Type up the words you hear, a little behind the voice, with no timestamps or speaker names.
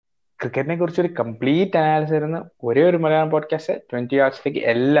ക്രിക്കറ്റിനെ കുറിച്ച് ഒരു കംപ്ലീറ്റ് അനാലിസിസ് തരുന്ന ഒരേ ഒരു മലയാളം പോഡ്കാസ്റ്റ് 20 Hours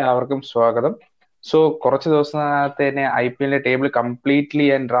എല്ലാവർക്കും സ്വാഗതം. സോ കുറച്ച് ദിവസത്തിനകത്ത് തന്നെ IPL table completely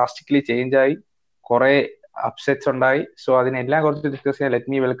and drastically change ആയി, കുറെ അപ്സെറ്റ്സ് ഉണ്ടായി. സോ അതിനെല്ലാം കുറച്ച് ഡിസ്കസ് ചെയ്യാൻ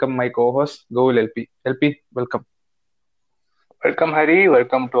let me welcome my co-host Gokul L P welcome. Welcome Hari,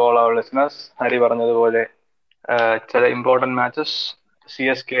 welcome to all our listeners. Hari പറഞ്ഞതുപോലെ ചില important matches.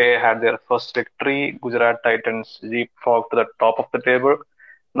 CSK had their first victory. Gujarat Titans leap frog to the top of the table.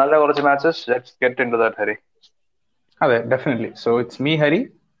 നല്ല കുറച്ച് matches. Let's get in to that Hari. അതെ, definitely. So it's me Hari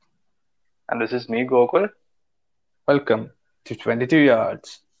and this is me Gokul. Welcome to 22 Yards.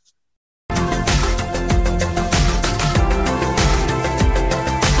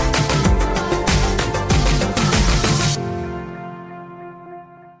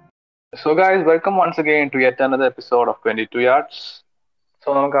 So guys, welcome once again to yet another episode of 22 Yards. So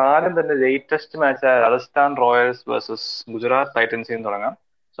നമുക്ക് ആദ്യം തന്നെ latest match Rajasthan Royals versus Gujarat ടൈറ്റൻസിൽ നിന്ന് തുടങ്ങാം.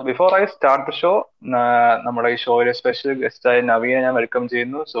 So before I start the show, നമ്മുടെ ഈ ഷോയിലെ special ഗസ്റ്റായ നവീനെ ഞാൻ welcome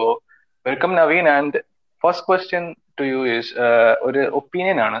ചെയ്യുന്നു. So welcome Naveen. And first question to you is ഒരു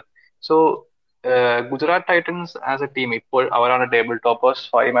ഒപ്പീനിയൻ ആണ്. So Gujarat Titans as A team ഇപ്പോൾ അവരാണ് ടേബിൾ ടോപ്പേഴ്സ്.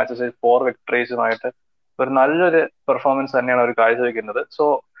 5 മാച്ചസിൽ 4 വിക്ടറീസുമായിട്ട് ഒരു നല്ലൊരു പെർഫോമൻസ് തന്നെയാണ് അവർ കാഴ്ചവെക്കുന്നത്. So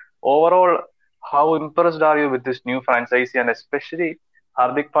overall, how impressed are you with this new franchise and especially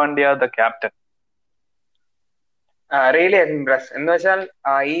Hardik Pandya, the captain? Really Impress എന്ന് വെച്ചാൽ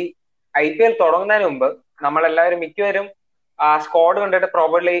ഈ IPL തുടങ്ങുന്നതിന് മുമ്പ് നമ്മളെല്ലാവരും മിക്കവരും സ്ക്വാഡ് കണ്ടിട്ട്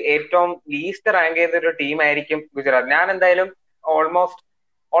പ്രോബബ്ലി ഏറ്റവും ലീസ്റ്റ് റാങ്ക് ചെയ്ത ഒരു ടീമായിരിക്കും ഗുജറാത്ത്. ഞാൻ എന്തായാലും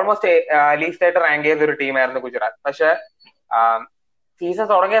ഓൾമോസ്റ്റ് ലീസ്റ്റ് ആയിട്ട് റാങ്ക് ചെയ്ത ഒരു ടീമായിരുന്നു ഗുജറാത്ത്. പക്ഷെ സീസൺ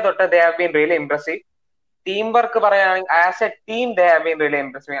തുടങ്ങിയ തൊട്ട് they have been really impressive. Team work പറയുകയാണെങ്കിൽ as A team they have been really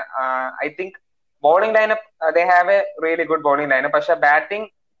impressive. I think bowling lineup they have A really good bowling lineup. പക്ഷെ ബാറ്റിംഗ്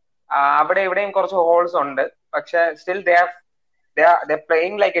അവിടെ ഇവിടെയും കുറച്ച് ഹോൾസ് ഉണ്ട്. പക്ഷെ still they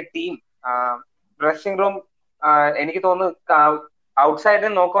playing like A team. Dressing room എനിക്ക് തോന്നുന്നു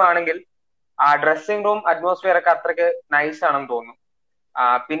ഔട്ട്സൈഡിൽ നോക്കുകയാണെങ്കിൽ ആ ഡ്രസ്സിംഗ് റൂം അറ്റ്മോസ്ഫിയർ ഒക്കെ അത്രയ്ക്ക് നൈസ് ആണെന്ന് തോന്നുന്നു.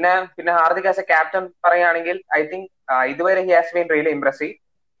 പിന്നെ ഹാർദിക് ആസ് എ ക്യാപ്റ്റൻ പറയുകയാണെങ്കിൽ ഐ തിങ്ക് ഇതുവരെ he has been really impressive.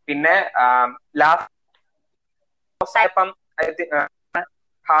 പിന്നെ ലാസ്റ്റ്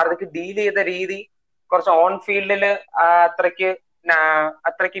ഹാർദിക് ഡീൽ ചെയ്ത രീതി കുറച്ച് ഓൺ ഫീൽഡിൽ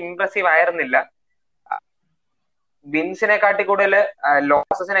അത്രയ്ക്ക് ഇംപ്രസീവ് ആയിരുന്നില്ല. വിൻസിനെ കാട്ടി കൂടുതൽ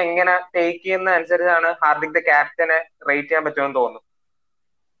ലോസസിനെ എങ്ങനെ ടേക്ക് ചെയ്യുന്ന അനുസരിച്ചാണ് ഹാർദിക് ദ ക്യാപ്റ്റനെ റേറ്റ് ചെയ്യാൻ പറ്റുമെന്ന് തോന്നുന്നു.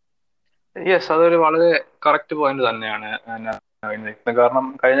 യെസ്, അതൊരു വളരെ കറക്റ്റ് പോയിന്റ് തന്നെയാണ്. കാരണം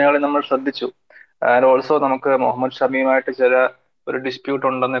കഴിഞ്ഞ കളി നമ്മൾ ശ്രദ്ധിച്ചു. ആൻഡ് ഓൾസോ നമുക്ക് മുഹമ്മദ് ഷമിയുമായിട്ട് ചില ഒരു ഡിസ്പ്യൂട്ട്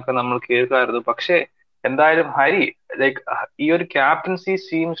ഉണ്ടെന്നൊക്കെ നമ്മൾ കേൾക്കായിരുന്നു. പക്ഷേ എന്തായാലും ഹരി, ലൈക്ക് ഈ ഒരു captaincy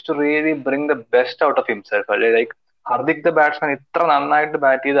seems to really bring the best out of himself. അല്ലെ, ലൈക്ക് ഹർദിക് ദ ബാറ്റ്സ്മാൻ ഇത്ര നന്നായിട്ട്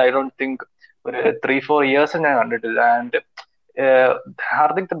ബാറ്റ് ചെയ്ത് ഐ ഡോണ്ട് തിങ്ക് ഒരു 3-4 ഇയേഴ്സ് ഞാൻ കണ്ടിട്ടില്ല. And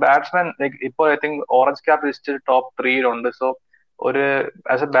Hardik the batsman, like ഇപ്പോൾ ഐ തിങ്ക് ഓറഞ്ച് ക്യാപ്പ് ലിസ്റ്റിൽ ടോപ്പ് 3-ലുണ്ട്. സോ ഒരു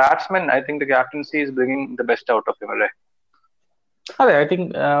as A batsman I think the captaincy is bringing the best out of him. അല്ലേ? അതെ, ഐ തിങ്ക്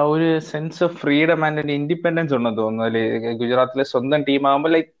ഒരു sense of freedom and independence ഉണ്ടെന്ന് തോന്നുന്നു. അല്ലെ, ഗുജറാത്തിലെ സ്വന്തം ടീം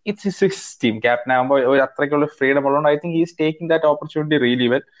ആകുമ്പോൾ like it's his team, captain ആകുമ്പോൾ ഒരു അത്രയ്ക്കുള്ള ഫ്രീഡം ഉള്ളതുകൊണ്ട് I think is taking that opportunity really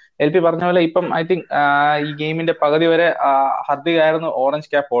well. LP പറഞ്ഞ പോലെ ഇപ്പം ഐ തിങ്ക് ഈ ഗെയിമിന്റെ പകുതി വരെ ഹർദിക് ആയിരുന്നു ഓറഞ്ച്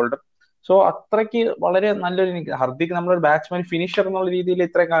ക്യാപ്പ് ഹോൾഡർ. സോ അത്രയ്ക്ക് വളരെ നല്ലൊരു ഹർദിക് നമ്മളൊരു ബാറ്റ്സ്മാൻ ഫിനിഷർ എന്നുള്ള രീതിയിൽ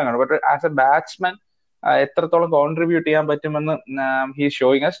ഇത്രയും കാലം കാണും. ബട്ട് ആസ് എ ബാറ്റ്സ്മാൻ എത്രത്തോളം കോൺട്രിബ്യൂട്ട് ചെയ്യാൻ പറ്റുമെന്ന് he's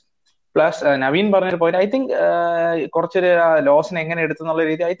showing us. Plus Naveen പറഞ്ഞൊരു പോയിന്റ്, ഐ തിങ്ക് കുറച്ചൊരു ലോസിനെ എങ്ങനെ എടുത്തെന്നുള്ള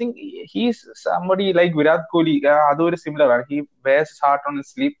രീതി I think he's somebody like Virat Kohli. അതൊരു സിമിലർ ആണ്. He verse heart on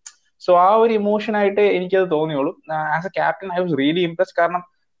sleep. So ആ ഒരു ഇമോഷൻ ആയിട്ട് എനിക്കത് തോന്നിയോളൂ. As A captain I was really impressed. കാരണം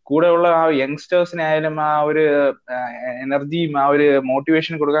കൂടെയുള്ള ആ യങ്സ്റ്റേഴ്സിനെ ആയാലും ആ ഒരു എനർജിയും ആ ഒരു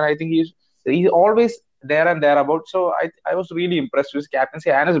മോട്ടിവേഷൻ കൊടുക്കാൻ I think he always there and thereabout. So I was really impressed with his captaincy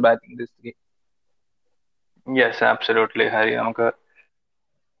and his batting this game. Yes, absolutely Hari.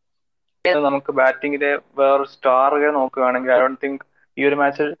 നമുക്ക് ബാറ്റിംഗിലെ വേറെ സ്റ്റാറുകൾ നോക്കുകയാണെങ്കിൽ ഐ ഡോണ്ട് തിങ്ക് ഈ ഒരു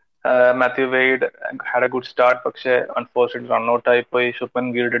മാച്ചിൽ Matthew Wade had a good start. പക്ഷേ unfortunately run out ആയിപ്പോയി. Shubman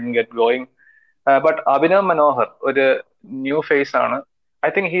Gill didn't get going. But Abhinav Manohar ഒരു new phase ആണ്. I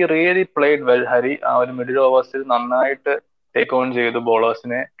think he really played well Hari. ആ ഒരു മിഡിൽ ഓവേഴ്സിൽ നന്നായിട്ട് ടേക്ക് ഓൺ ചെയ്തു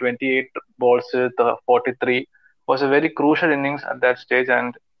ബോളേഴ്സിനെ. 28 balls 43 was a very crucial innings at that stage.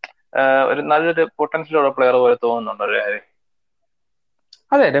 And ഒരു നല്ലൊരു പൊട്ടൻഷ്യൽ ഉള്ള പ്ലെയർ പോലെ തോന്നുന്നുണ്ട് അല്ലേ ഹരി?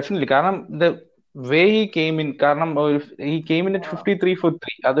 അതെ, ഡെഫിനറ്റ്ലി. കാരണം the way he came in, കാരണം he came in at 53 for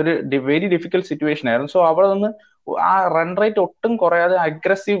 3. അതൊരു വെരി ഡിഫിക്കൽട്ട് സിറ്റുവേഷൻ ആയിരുന്നു. സോ അവിടെ നിന്ന് ആ റൺ റേറ്റ് ഒട്ടും കുറയാതെ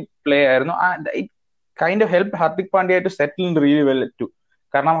അഗ്രസീവ് പ്ലേ ആയിരുന്നു. Kind of help Hardik Pandya to settle in really well too.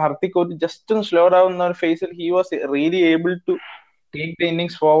 കാരണം ഹർദിക് ഒരു ജസ്റ്റ് ഒന്ന് സ്ലോ ഡൗൺ എന്ന ഒരു ഫേസിൽ he was really able to take the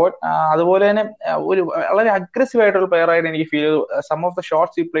innings forward. അതുപോലെ തന്നെ ഒരു വളരെ അഗ്രസീവ് ആയിട്ടുള്ള പ്ലെയർ ആയിട്ട് എനിക്ക് ഫീൽ ചെയ്തു. Some of the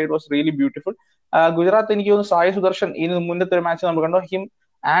shots he played was really beautiful. Gujarat എനിക്ക് തോന്നുന്നു സായി സുദർശൻ ഇതിന് മുന്നത്തെ ഒരു മാച്ച് നമ്മൾ കണ്ടു, ഹിം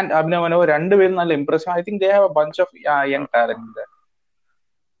ആൻഡ് അഭിനവ് മനോഹർ രണ്ടുപേരും നല്ല impressive. I think they have a bunch of young talent.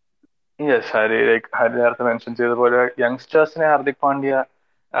 Yes, Hari നേരത്തെ മെൻഷൻ ചെയ്ത പോലെ യങ്സ്റ്റേഴ്സിനെ ഹാർദിക് പാണ്ഡ്യ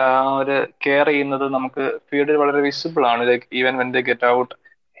ഒരു കെയർ ചെയ്യുന്നത് നമുക്ക് ഫീൽഡിൽ വളരെ വിസിബിൾ ആണ്. Like even when they get out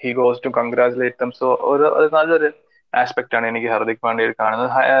he goes to congratulate them. So അത് നല്ലൊരു ആസ്പെക്ട് ആണ് എനിക്ക് ഹാർദിക് പാണ്ഡ്യയിൽ കാണുന്നത്.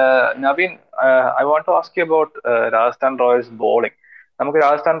 Naveen, I want to ask you about Rajasthan Royals bowling. നമുക്ക്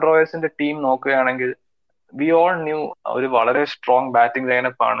രാജസ്ഥാൻ റോയൽസിന്റെ ടീം നോക്കുകയാണെങ്കിൽ വി ഓൾ ന്യൂ ഒരു വളരെ സ്ട്രോങ് ബാറ്റിംഗ്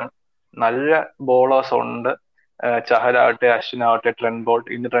ലൈനപ്പ് ആണ്. നല്ല ബോളേഴ്സ് ഉണ്ട്. ചഹലാവട്ടെ, അശ്വിനാവട്ടെ, ട്രെന്റ് ബോൾട്ട്.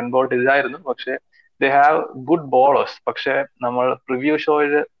 ഇന്ന് ട്രെന്റ് ബോൾട്ട് ഇല്ലായിരുന്നു, പക്ഷെ ദേ ഹാവ് ഗുഡ് ബോളേഴ്സ്. പക്ഷെ നമ്മൾ പ്രിവ്യൂ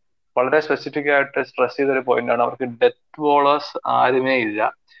ഷോയിൽ വളരെ സ്പെസിഫിക് ആയിട്ട് സ്ട്രെസ് ചെയ്തൊരു പോയിന്റ് ആണ്, അവർക്ക് ഡെത്ത് ബോളേഴ്സ് ആരുമേ ഇല്ല.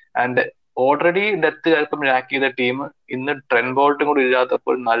 ആൻഡ് ഓൾറെഡി ഡെത്ത് ചിലപ്പം ലാക്ക് ചെയ്ത ടീം ഇന്ന് ട്രെന്റ് ബോൾട്ടും കൂടി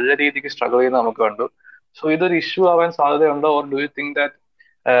ഇല്ലാത്തപ്പോൾ നല്ല രീതിക്ക് സ്ട്രഗിൾ ചെയ്യുന്ന നമുക്ക് കണ്ടു. സോ ഇതൊരു ഇഷ്യൂ ആവാൻ സാധ്യതയുണ്ടോ, or do you think that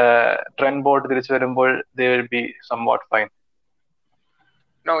Trent Boult തിരിച്ചു വരുമ്പോൾ they will be somewhat fine?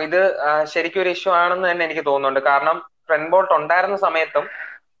 No, ഇത് ശരിക്കും ഒരു ഇഷ്യൂ ആണെന്ന് തന്നെ എനിക്ക് തോന്നുന്നുണ്ട്. കാരണം ട്രെന്റ് ബോൾട്ട് ഉണ്ടായിരുന്ന സമയത്തും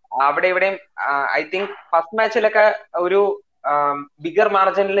അവിടെ ഇവിടെയും ഐ തിങ്ക് ഫസ്റ്റ് മാച്ചിലൊക്കെ ഒരു ബിഗർ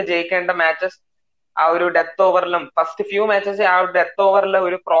മാർജിനിൽ ജയിക്കേണ്ട മാച്ചസ് ആ ഒരു ഡെത്ത് ഓവറിലും ഫസ്റ്റ് ഫ്യൂ മാച്ചസ് ആ ഒരു ഡെത്ത് ഓവറിൽ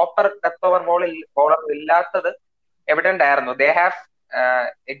ഒരു പ്രോപ്പർ ഡെത്ത് ഓവർ ബോളർ ഇല്ലാത്തത് എവിഡന്റ് ആയിരുന്നു. They have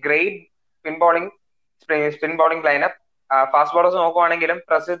a great spin bowling lineup. Fast bowlers നോക്കുവാണെങ്കിലും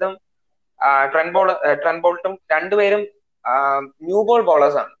പ്രസിദ്ധും Trent ബോൾട്ടും രണ്ടുപേരും ന്യൂ ബോൾ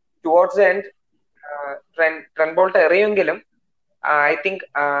ബോളേഴ്സ് ആണ്. Towards the end Trent Boult എറിയുമെങ്കിലും I think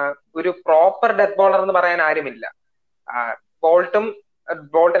ഒരു പ്രോപ്പർ ഡെത്ത് ബോളർ എന്ന് പറയാൻ ആരുമില്ല.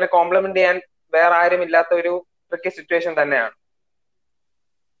 ബോൾട്ടിനെ കോംപ്ലിമെന്റ് ചെയ്യാൻ വേറെ ആരും ഇല്ലാത്ത ഒരു ട്രിക്കി സിറ്റുവേഷൻ തന്നെയാണ്.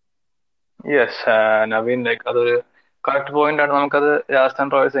 യെസ് നവീൻ, ലൈക്ക് അതൊരു കറക്റ്റ് പോയിന്റ് ആണ്. നമുക്കത് രാജസ്ഥാൻ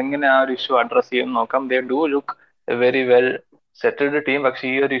റോയൽസ് എങ്ങനെ ആ ഒരു ഇഷ്യൂ അഡ്രസ് ചെയ്യുമെന്ന് നോക്കാം. They do look A very well settled team. പക്ഷെ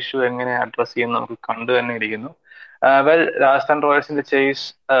ഈ ഒരു ഇഷ്യൂ എങ്ങനെ അഡ്രസ് ചെയ്യുമെന്ന് നമുക്ക് കണ്ടു തന്നെ ഇരിക്കുന്നു. രാജസ്ഥാൻ റോയൽസിന്റെ ചേസ്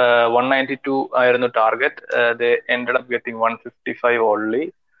 192 ആയിരുന്നു ടാർഗറ്റ്. ദേ ended up getting 155 only.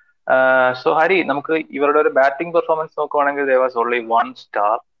 So Hari, നമുക്ക് ഇവരുടെ ഒരു ബാറ്റിംഗ് പെർഫോമൻസ് നോക്കുവാണെങ്കിൽ ദേ was only 1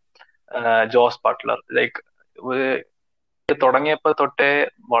 star, Jos Buttler. Like തുടങ്ങിയപ്പോൾ തൊട്ടേ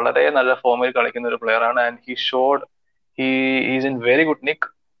വളരെ നല്ല ഫോമിൽ കളിക്കുന്ന ഒരു പ്ലെയർ ആണ്. And he showed he is in very good Nick.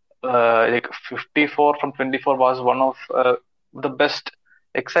 Like 54 from 24 was one of the best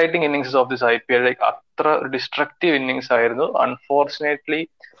exciting innings of this IPL. Like അത്ര ഡിസ്ട്രക്റ്റീവ് ഇന്നിങ്സ് ആയിരുന്നു. Unfortunately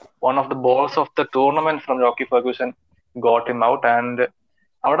one of the balls of the tournament from Lockie Ferguson got him out. And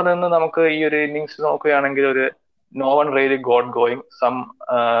അവിടെ നിന്ന് നമുക്ക് ഈ ഒരു innings നോക്കുകയാണെങ്കിൽ ഒരു no one really got going, some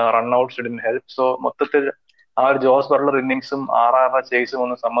run outs didn't help. So മൊത്തത്തിൽ ആ ഒരു ജോസ് ബട്ട്ലർ ഇന്നിങ്സും ആറാറ ചേസും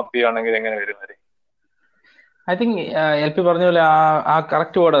ഒന്ന് സമ്മപ്പ് ചെയ്യുകയാണെങ്കിൽ എങ്ങനെ വരും? ഐ തിങ്ക് LP പറഞ്ഞ പോലെ ആ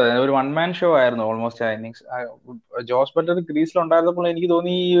കറക്റ്റ് വേർഡ് അതെ, ഒരു വൺ മാൻ ഷോ ആയിരുന്നു ഓൾമോസ്റ്റ് ആ ഇന്നിങ്സ്. ജോസ് ബട്ട്ലർ ക്രീസിൽ ഉണ്ടായിരുന്നപ്പോൾ എനിക്ക്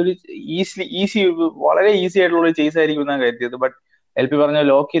തോന്നി ഈ ഒരു വളരെ ഈസി ആയിട്ടുള്ള ഒരു ചേസ് ആയിരിക്കും എന്നാണ് കരുതിയത്. ബട്ട് LP പറഞ്ഞ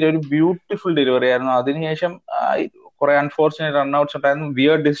ലോക്കിയുടെ ഒരു ബ്യൂട്ടിഫുൾ ഡെലിവറി ആയിരുന്നു. അതിനുശേഷം കുറെ അൺഫോർച്ചുനേറ്റ് റൺഔട്ട്സ് ഉണ്ടായിരുന്നു,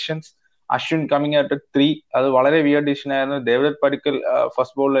 weird decisions. Ashwin coming at 3, അത് വളരെ വിയർഡ് ഡിസിഷൻ ആയിരുന്നു. ദേവദത്ത് പടിക്കൽ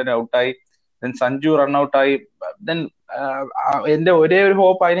ഫസ്റ്റ് ബോളിൽ തന്നെ ഔട്ടായി. ദെൻ സഞ്ജു റൺഔട്ടായി. ദെൻ എന്റെ ഒരേ ഒരു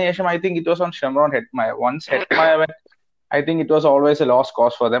ഹോപ്പ് അതിനുശേഷം I think it was on ഷെമ്രോൺ ഹെറ്റ്മായ. Once ഹെറ്റ്മായ when I think it was always A loss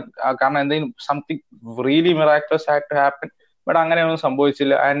cos for them. കാരണം എന്തെങ്കിലും something really miraculous had to happen. But അങ്ങനെയൊന്നും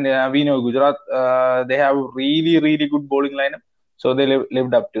സംഭവിച്ചില്ല. And we know Gujarat they have really really good bowling lineup. So they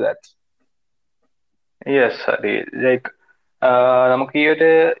lived up to that. Yes Hari, like നമുക്ക് ഈ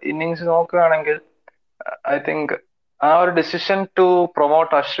ഒരു innings നോക്കുകയാണെങ്കിൽ I think ആ ഒരു decision to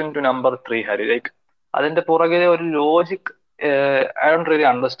promote Ashwin to number 3 Hari, like അതിന്റെ പുറകിലെ ഒരു logic I don't really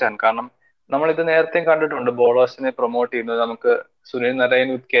understand. കാരണം നമ്മൾ ഇത് നേരത്തെയും കണ്ടിട്ടുണ്ട്, ബോളേഴ്സിനെ പ്രൊമോട്ട് ചെയ്യുന്നത്. നമുക്ക് സുനിൽ നരൈൻ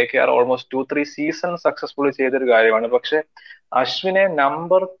വിത്ത് KKR ഓൾമോസ്റ്റ് 2-3 സീസൺ സക്സസ്ഫുള്ളി ചെയ്തൊരു കാര്യമാണ്. പക്ഷെ അശ്വിനെ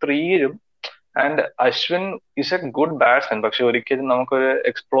number 3യിലും, and Ashwin is A good batsman, പക്ഷെ ഒരിക്കലും നമുക്കൊരു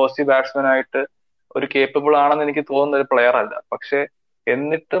എക്സ്പ്ലോസീവ് ബാറ്റ്സ്മാൻ ആയിട്ട് ഒരു കേപ്പബിൾ ആണെന്ന് എനിക്ക് തോന്നുന്ന ഒരു പ്ലെയർ അല്ല. പക്ഷെ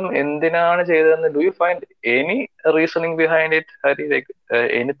എന്നിട്ടും എന്തിനാണ് ചെയ്തതെന്ന് do you find any reasoning behind it Hari, like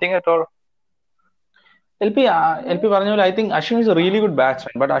anything at all? LP പറഞ്ഞ പോലെ I think Ashwin is A really good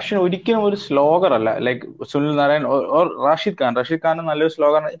batsman. But Ashwin ഒരിക്കലും ഒരു സ്ലോഗർ അല്ല. ലൈക്ക് സുനിൽ നാരായൺ ഓർ റഷീദ് ഖാൻ നല്ലൊരു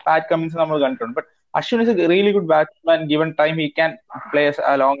സ്ലോഗർ, പാറ്റ് കമ്മിൻസ് നമ്മൾ കണ്ടിട്ടുണ്ട്. But Ashwin is A really good batsman. Given time he can play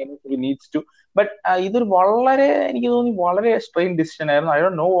along he needs to. But ഇതൊരു വളരെ, എനിക്ക് തോന്നി വളരെ സ്ട്രെയിൻ ഡിസിഷൻ ആയിരുന്നു. I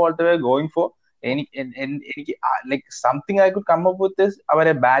don't know what they were going for. എനിക്ക് like something I could come up with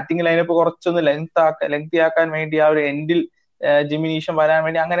അവരെ batting lineup കുറച്ചൊന്ന് lengthy ആക്കാൻ വേണ്ടി ആ ഒരു എൻഡിൽ ജിമിനീഷൻ വരാൻ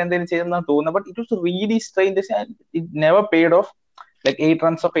വേണ്ടി അങ്ങനെ എന്തെങ്കിലും ചെയ്തെന്നാണ് തോന്നുന്നത്. But it was really strain. It never paid of. Like 8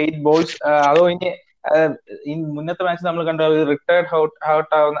 runs of 8 balls. അത് കഴിഞ്ഞ് മുന്നത്തെ മാച്ച് നമ്മൾ കണ്ട റിട്ടയർഡ്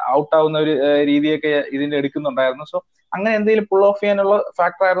ഔട്ട് ആവുന്ന ഒരു രീതിയൊക്കെ ഇതിന്റെ എടുക്കുന്നുണ്ടായിരുന്നു. സോ അങ്ങനെ എന്തെങ്കിലും പുൾ ഓഫ് ചെയ്യാനുള്ള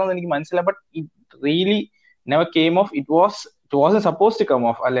ഫാക്ടർ ആയിരുന്നു എന്ന് എനിക്ക് മനസ്സിലായി. But it really never came of. It was suppose to come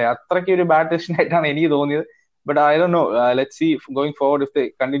of അല്ലെ. അത്രയ്ക്ക് ഒരു ബാഡ് ഡിസിഷൻ ആയിട്ടാണ് എനിക്ക് തോന്നിയത്. But I don't no, let's see going forward if they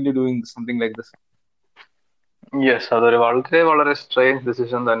continue doing something like this. Yes, അതൊരു വളരെ വളരെ സ്ട്രേഞ്ച്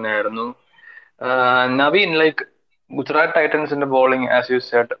ഡിസിഷൻ തന്നെയായിരുന്നു. Naveen, like Gujarat ടൈറ്റൻസിന്റെ bowling, as you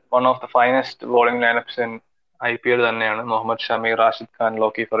said, one of the finest bowling ലൈനപ്സ് in IPL തന്നെയാണ്. Muhammad Shami, Rashid Khan,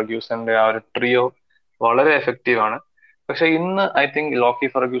 Lockie ഫെർഗ്യൂസന്റെ ആ ഒരു trio വളരെ effective ആണ്. പക്ഷെ ഇന്ന് I think Lockie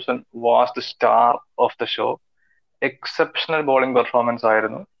Ferguson was the star of the show. Exceptional bowling performance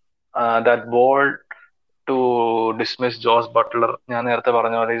ആയിരുന്നു. That ball two dismiss Jos Buttler, ഞാൻ നേരത്തെ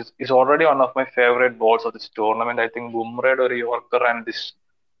പറഞ്ഞ പോലെ is already one of my favourite balls of this tournament. I think ബുംറയുടെ ഒരു yorker and this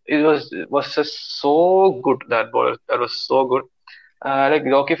was just so good. That ball, that was so good. Like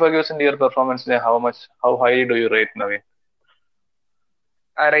Loki Ferguson, your performance, how highly do you rate Naveen?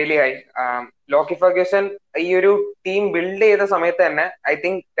 Really high. Lockie Ferguson ഈ ഒരു team build ചെയ്ത സമയത്ത് തന്നെ I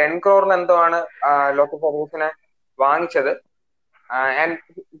think 10 crore എന്തോ ആണ് Lockie ഫെർഗ്യൂസനെ വാങ്ങിച്ചത്. And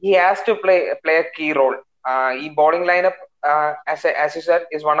he has to play A key role. ഈ bowling lineup as you said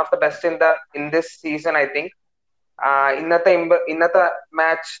is one of the best in this season. I think ഇന്നത്തെ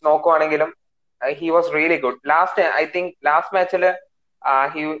match നോക്കുവാണെങ്കിലും he was really good. Last മാച്ചിൽ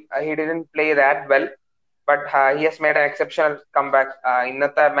he didn't play that well, but he has made an exceptional comeback.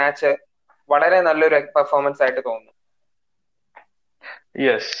 ഇന്നത്തെ match വളരെ നല്ലൊരു performance ആയിട്ട് തോന്നുന്നു.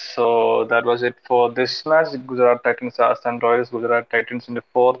 Yes, so that was it for this match. Gujarat Titans Rajasthan Royals. Gujarat Titans in the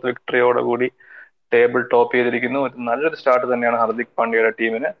 4th വിക്ടറിയോടെ കൂടി table top ചെയ്തിരിക്കുന്നു. നല്ലൊരു start തന്നെയാണ് ഹർദിക് പാണ്ഡ്യയുടെ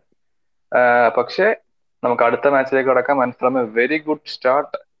ടീമിന്. പക്ഷേ നമുക്ക് അടുത്ത മാച്ചിലേക്ക് കടക്കാം. And from A very good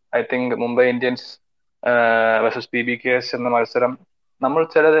start, I think Mumbai Indians versus PBKS എന്ന മത്സരം നമ്മൾ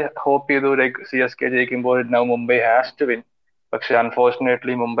ചിലത് ഹോപ്പ് ചെയ്തു, like CSK ജയിക്കുമ്പോൾ now Mumbai has to win. പക്ഷെ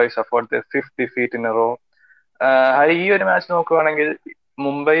unfortunately Mumbai suffered the 5th defeat in a row. ഈ ഒരു മാച്ച് നോക്കുകയാണെങ്കിൽ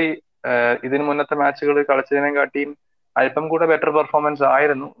മുംബൈ ഇതിന് മുന്നത്തെ മാച്ചുകൾ കളിച്ചതിനെക്കാട്ടിയും അല്പം കൂടെ ബെറ്റർ പെർഫോമൻസ്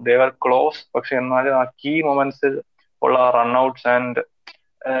ആയിരുന്നു. ദേ വർ ക്ലോസ്. പക്ഷെ എന്നാലും ആ കീ മൊമെന്റ്സിൽ ഉള്ള റൺഔട്ട്സ് ആൻഡ്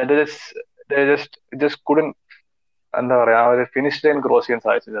just couldn't, എന്താ പറയാ, ആ ഒരു ഫിനിഷ് ലൈൻ ക്രോസ് ചെയ്യാൻ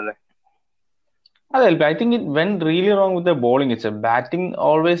സാധിച്ചില്ലല്ലേ? അതെ, I think it when really wrong with the bowling. It's batting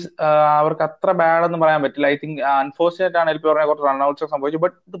always അവർക്ക് അത്ര ബാഡ് എന്ന് പറയാൻ പറ്റില്ല. ഐ തിങ്ക് അൺഫോർച്ചുനേറ്റ് ആണ് LP പറഞ്ഞ കുറച്ച് റൺഔട്ട്സ് സംഭവിച്ചു.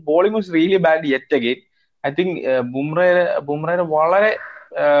 But the bowling was really bad yet again. I think ബുംറയുടെ വളരെ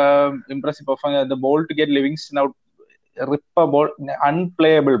impressive performance. The ball two get Livingstone out, rip ball,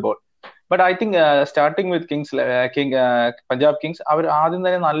 unplayable ball. But I think starting with Punjab Kings, അവർ ആദ്യം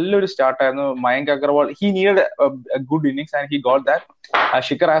തന്നെ നല്ലൊരു സ്റ്റാർട്ടായിരുന്നു. Mayank Agarwal, he need good innings and he got that.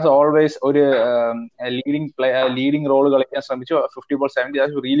 Shikhar as always ഒരു leading role കളിക്കാൻ ശ്രമിച്ചു. 50 balls 70,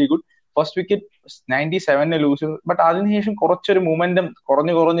 that's really good. First wicket 97 loose. But അതിനുശേഷം കുറച്ചൊരു momentum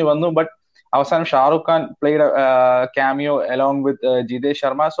കുറഞ്ഞു വന്നു. ബട്ട് അവസാനം Shahrukh Khan played cameo along with Jithesh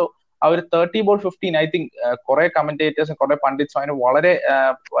Sharma. So ആ ഒരു 30 ball 15, ഐ തിങ്ക് കുറെ കമന്റേറ്റേഴ്സും കുറെ പണ്ഡിറ്റ്സും അതിന് വളരെ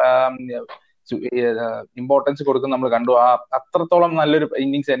ഇമ്പോർട്ടൻസ് കൊടുക്കും നമ്മൾ കണ്ടു. അത്രത്തോളം നല്ലൊരു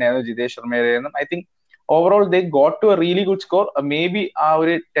ഇന്നിങ്സ് തന്നെയായിരുന്നു ജിതേഷ് ശർമ്മയുടെ. I think overall they got to A really good score. May be ആ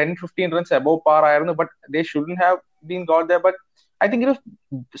ഒരു 10-15 runs above par ആയിരുന്നു. But they shouldn't have been got there. But I think it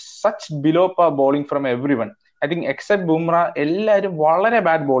was such below par bowling from every one. I think except Bumrah എല്ലാവരും വളരെ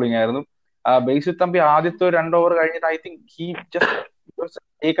bad bowling ആയിരുന്നു. ബേസിൽ തമ്പി ആദ്യത്തെ 2 over കഴിഞ്ഞിട്ട് I think he just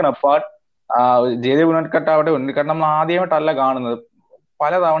taken apart. Jayadev ഉണ്ണിക്കട്ട ആവട്ടെ, ഉണ്ണിക്കട്ട നമ്മൾ ആദ്യമായിട്ടല്ല കാണുന്നത്,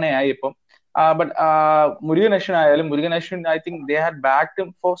 പല തവണയായി ഇപ്പം. But Murugan Ashwin I think they had backed him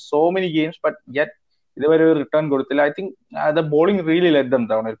for so many games, but yet ഇതുവരെ ഒരു റിട്ടേൺ കൊടുത്തില്ല. I think the bowling really lead them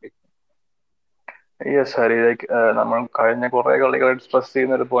down. Yes Hari, like നമ്മൾ കഴിഞ്ഞ കുറെ കളികൾ എക്സ്പ്രസ്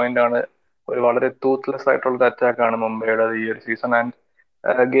ചെയ്യുന്ന ഒരു പോയിന്റ് ആണ്, ഒരു വളരെ ടൂത്ത്ലെസ് ആയിട്ടുള്ള അറ്റാക്ക് ആണ് മുംബൈയുടെ ഈ ഒരു season. And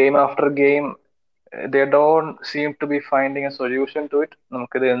game after game they don't seem to be finding a solution to it.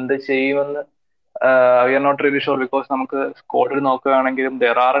 നമുക്കിത് എന്ത് ചെയ്യുമെന്ന് we are not really sure, because നമുക്ക് സ്കോഡിൽ നോക്കുകയാണെങ്കിലും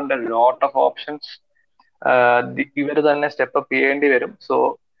there aren't a lot of options. ഇവർ തന്നെ സ്റ്റെപ്പ് അപ്പ് ചെയ്യേണ്ടി വരും. സോ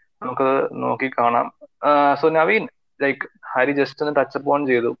നമുക്ക് നോക്കി കാണാം. So Naveen, like Hari just ഒന്ന് ടച്ച് അപ്പ് ഓൺ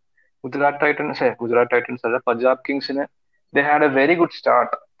ചെയ്തു, ഗുജറാത്ത് ടൈറ്റൻസ് അല്ല, Punjab കിങ്സിന് they had A very good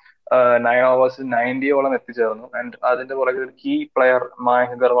start. 9 overs 90 എത്തിച്ചേർന്നു. ആൻഡ് അതിന്റെ പുറകിൽ ഒരു കീ പ്ലെയർ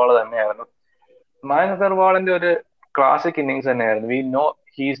മയങ്ക് അഗർവാൾ തന്നെയായിരുന്നു. മയങ്ക് അഗർവാളിന്റെ ഒരു ക്ലാസിക് ഇന്നിങ്സ് തന്നെയായിരുന്നു. We know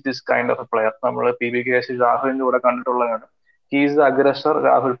he's this kind of A player. നമ്മൾ PBKS രാഹുലിന്റെ കൂടെ കണ്ടിട്ടുള്ളതാണ്. He's the aggressor,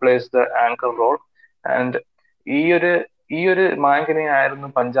 Rahul place the anchor role. And ഈ ഒരു മയങ്കിനെ ആയിരുന്നു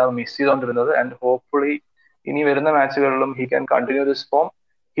പഞ്ചാബ് മിസ് ചെയ്തുകൊണ്ടിരുന്നത്. ആൻഡ് ഹോപ്പ്ഫുള്ളി ഇനി വരുന്ന മാച്ചുകളിലും he can continue this form.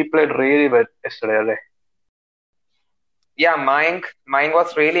 He played really well yesterday, അല്ലേ? Yeah, Mayank was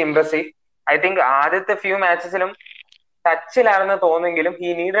really impressive. I think ആദ്യത്തെ ഫ്യൂ മാച്ചസിലും ടച്ചിലാണെന്ന് തോന്നുമെങ്കിലും he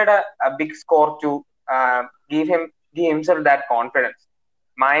needed A big score to give himself that confidence.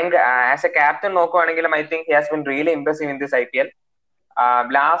 Mayank as A captain നോക്കുവാണെങ്കിലും I think he has been really impressive in this IPL.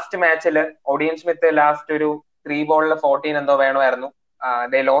 Last മാച്ചിൽ ഒഡിയൻ Smith last ഒരു 3 ball 14 എന്തോ വേണമായിരുന്നു.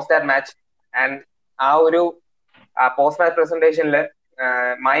 ദേ lost that match. And ആ ഒരു post match പ്രസന്റേഷനിൽ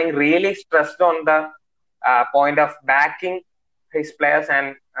Mayank really stressed on the point of backing his players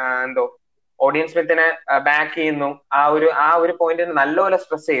and എന്തോ Odean സ്മിത്തിനെ back ചെയ്യുന്നു. ആ ഒരു പോയിന്റിന് നല്ലപോലെ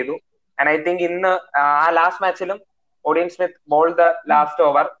സ്ട്രെസ് ചെയ്തു. ആൻഡ് ഐ തിങ്ക് ഇന്ന് ആ ലാസ്റ്റ് മാച്ചിലും Odean Smith ball the last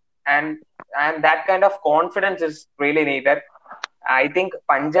over and that kind of confidence is really needed. I think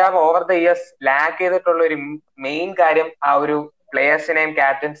Punjab over the years lack ചെയ്തിട്ടുള്ള ഒരു മെയിൻ കാര്യം ആ ഒരു പ്ലേയേഴ്സിനെയും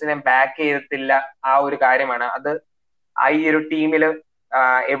ക്യാപ്റ്റൻസിനെയും ബാക്ക് ചെയ്തിട്ടില്ല ആ ഒരു കാര്യമാണ്. അത് ഈ ഒരു ടീമിൽ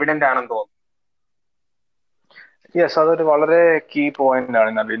എവിഡന്റ് ആണെന്ന് തോന്നുന്നു. യെസ്, അതൊരു വളരെ കീ പോയിന്റ് ആണ്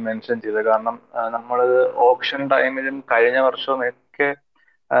നവീൻ മെൻഷൻ ചെയ്തത്. കാരണം നമ്മൾ ഓപ്ഷൻ ടൈമിലും കഴിഞ്ഞ വർഷവും ഒക്കെ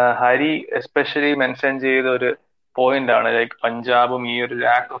ഹരി എസ്പെഷ്യലി മെൻഷൻ ചെയ്ത ഒരു പോയിന്റ് ആണ് ലൈക്ക് പഞ്ചാബും ഈ ഒരു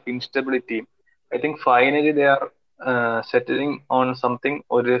ലാക്ക് ഓഫ് ഇൻസ്റ്റബിലിറ്റിയും. I think finally they are settling on something.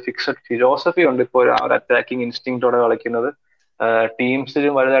 ഒരു ഫിക്സഡ് ഫിലോസഫി ഉണ്ട് ഇപ്പോൾ ആ ഒരു അറ്റാക്കിംഗ് ഇൻസ്റ്റിങ്റ്റോടെ കളിക്കുന്നത്.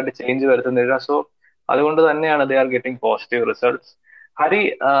 ടീംസിലും വലുതായിട്ട് ചേഞ്ച് വരുത്തുന്നില്ല. സോ അതുകൊണ്ട് തന്നെയാണ് they are getting positive results. Hari,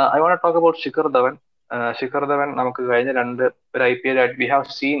 I want talk about Shikhar Dhawan. നമുക്ക് കഴിഞ്ഞ ഒരു IPL ആയിട്ട് we have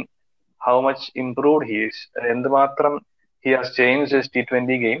seen how much improved he is, എന്തുമാത്രം he has change his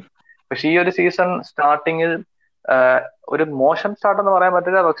T20 game. പക്ഷെ ഈ ഒരു സീസൺ സ്റ്റാർട്ടിങ്ങിൽ ഒരു മോശം സ്റ്റാർട്ട് എന്ന് പറയാൻ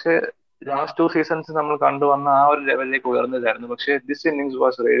പറ്റില്ല. പക്ഷെ ലാസ്റ്റ് 2 സീസൺസ് നമ്മൾ കണ്ടുവന്ന ആ ഒരു ലെവലിലേക്ക് ഉയർന്നതായിരുന്നു. പക്ഷെ this innings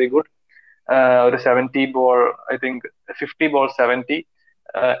was really good. ഒരു 70 ball, I think 50 ball 70.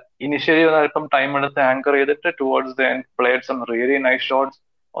 Initially അല്പം ടൈം എടുത്ത് ആങ്കർ ചെയ്തിട്ട് towards the end played some really nice shots.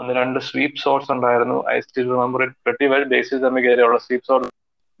 1-2 sweep shots ഉണ്ടായിരുന്നു. I still remember it very well. ബേസിസ് തമ്മിൽ കയറിയുള്ള sweep shot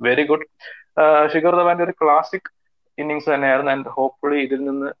very good. Shikhar ധവാന്റെ ഒരു ക്ലാസിക് ഇന്നിങ്സ് തന്നെയായിരുന്നു. ആൻഡ് ഹോപ്പ്ഫുള്ളി ഇതിൽ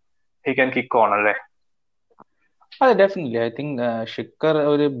നിന്ന് ഹി ക്യാൻ കിക്ക് ഓൺ അല്ലേ? അതെ, ഡെഫിനറ്റ്ലി. ഐ തിങ്ക് ഷിക്കർ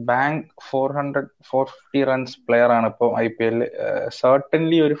ഒരു ബാങ്ക് 450 റൺസ് പ്ലെയർ ആണ് ഇപ്പോൾ IPL.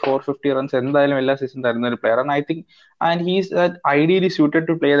 സർട്ടൻലി ഒരു 450 റൺസ് എന്തായാലും എല്ലാ സീസൺ തരുന്ന ഒരു പ്ലെയർ ആണ്. I think and he's ideally suited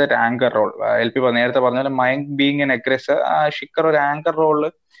to play that anchor role. LP നേരത്തെ പറഞ്ഞ പോലെ Mayank being an aggressor, Shikhar ഒരു ആങ്കർ റോളിൽ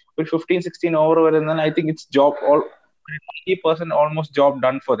ഒരു 15-16 ഓവർ വരുന്നതിന് I think it's job 90% almost job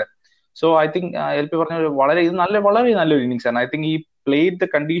done for them. So I think LP പറഞ്ഞ വളരെ നല്ലൊരു ഇന്നിങ്സ് ആണ്. ഐ തിങ്ക് ഈ played the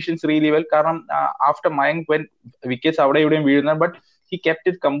conditions really well. കാരണം after Mayank when wickets അവിടെ ഇവിടെയും വീഴുന്ന, but he kept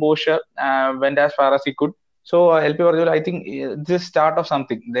his composure, went as far as he could. So LP പറഞ്ഞ പോലെ I think this is start of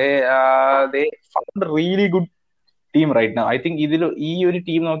something. They found a really good team right now. I think ഇതിൽ ഈ ഒരു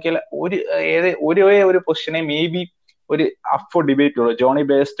team നോക്കിയാൽ ഒരു പൊസിഷനെ may be ഒരു up four debate ഉള്ളൂ. Johnny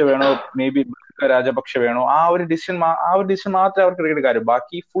burst വേണോ, മേ ബി രാജപക്ഷ വേണോ, ആ ഒരു ഡിസിഷൻ മാത്രമേ അവർക്ക് ക്രിക്കറ്റ് കാര്യം.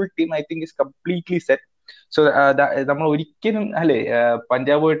 ബാക്കി full team I think is completely set. So നമ്മൾ ഒരിക്കലും അല്ലെ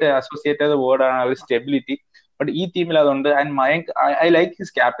പഞ്ചാബുമായിട്ട് അസോസിയേറ്റ് ചെയ്ത വേർഡാണ് ഒരു സ്റ്റെബിലിറ്റി. ബട്ട് ഈ ടീമിൽ അതുണ്ട്. And Mayank I like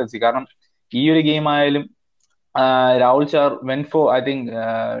his captaincy. കാരണം ഈ ഒരു ഗെയിം ആയാലും രാഹുൽ ചാർ went for I think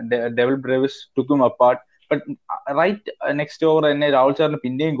devil Brevis took him apart. But right next over തന്നെ രാഹുൽ ചാറിന്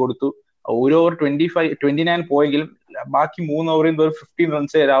പിന്നെയും കൊടുത്തു. ഒരു ഓവർ 29 പോയെങ്കിലും ബാക്കി 3 ഓവറിൽ 15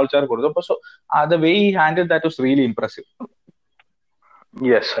 റൺസ് രാഹുൽ ചാർ കൊടുത്തു. അപ്പൊ so the way he handle that was really impressive.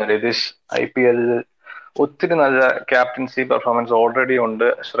 Yes, this IPL ഒത്തിരി നല്ല ക്യാപ്റ്റൻസി പെർഫോമൻസ് ഓൾറെഡി ഉണ്ട്.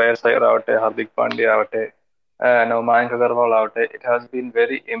 ശ്രേയസ് അയ്യർ ആവട്ടെ, ഹാർദിക് പാണ്ഡ്യ ആവട്ടെ, മയങ്ക് അഗർവാൾ ആവട്ടെ, it has been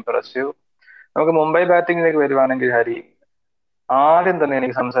very impressive. നമുക്ക് മുംബൈ ബാറ്റിംഗിലേക്ക് വരുവാണെങ്കിൽ ഹരി, ആദ്യം തന്നെ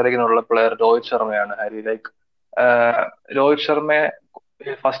എനിക്ക് സംസാരിക്കാനുള്ള പ്ലെയർ രോഹിത് ശർമ്മയാണ്. ഹരി, ലൈക്ക് രോഹിത് ശർമ്മ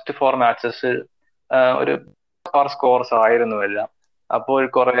ഫസ്റ്റ് 4 മാച്ചസിൽ ഒരു സ്കോർസ് ആയിരുന്നുവല്ല. അപ്പോൾ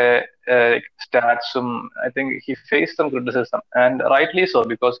കുറെ സ്റ്റാറ്റ്സും I think he face some criticism and rightly so.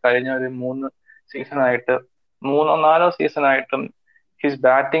 Because കഴിഞ്ഞ ഒരു 3-4 സീസണായിട്ടും his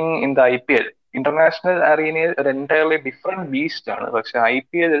batting in the IPL international അറീനയിൽ ഒരു എൻറ്റയർലി ഡിഫറെന്റ് ബീസ്റ്റ് ആണ്. പക്ഷെ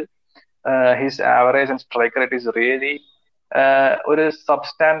IPL his average and strike rate is really ഒരു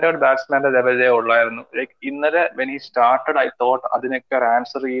സബ്സ്റ്റാൻഡേർഡ് ബാറ്റ്സ്മാന്റെ ലെവലേ ഉള്ളായിരുന്നു. ലൈക്ക് ഇന്നലെ when he started I thought അതിനൊക്കെ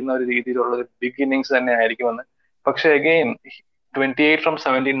answer ചെയ്യുന്ന ഒരു രീതിയിലുള്ള ഒരു ബിഗ് ഇന്നിങ്സ് തന്നെ ആയിരിക്കുമെന്ന്. പക്ഷെ അഗെയിൻ 28 from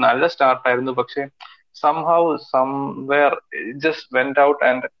 17 നല്ല സ്റ്റാർട്ടായിരുന്നു. പക്ഷെ somehow somewhere just went out.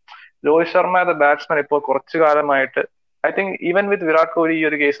 And Rohit Sharma the batsman ഇപ്പോൾ കുറച്ചു കാലമായിട്ട് I think even with Virat Kohli ഈ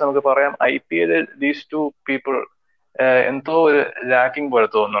ഒരു കേസ് നമുക്ക് പറയാം, IPL ദീസ് 2 പീപ്പിൾ എന്തോ ഒരു ലാക്കിംഗ് പോലെ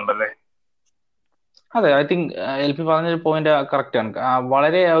തോന്നുന്നുണ്ടല്ലേ? അതെ, ഐ തിങ്ക് LP പറഞ്ഞൊരു പോയിന്റ് കറക്റ്റ് ആണ്.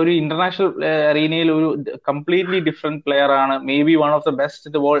 വളരെ ഒരു ഇന്റർനാഷണൽ അറീനയിൽ ഒരു കംപ്ലീറ്റ്ലി ഡിഫറെന്റ് പ്ലെയർ ആണ്. May be one of the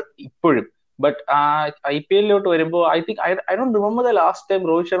best the ball ഇപ്പോഴും. ബട്ട് IPL വരുമ്പോൾ I think I don't remember the last time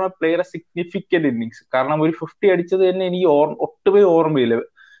Rohit Sharma player A significant innings. കാരണം ഒരു 50 അടിച്ചത് തന്നെ എനിക്ക് ഒട്ടുമേ ഓർമ്മയില്ല.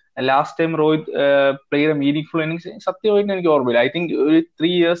 Last time Rohit played A meaning innings സത്യമായിട്ട് എനിക്ക് ഓർമ്മയില്ല. ഐ തിങ്ക് ഒരു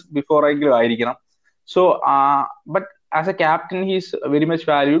 3 years ബിഫോർ എങ്കിലും ആയിരിക്കണം. So but as A captain he's very much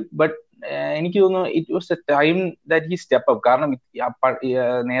valued. But എനിക്ക് തോന്നുന്നു it was A time that he step up. കാരണം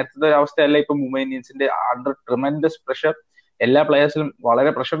നേരത്തെ ഒരു അവസ്ഥയല്ല ഇപ്പൊ മുംബൈ ഇന്ത്യൻസിന്റെ അണ്ടർ ട്രിമെൻഡസ് പ്രഷർ, എല്ലാ പ്ലേയേഴ്സിലും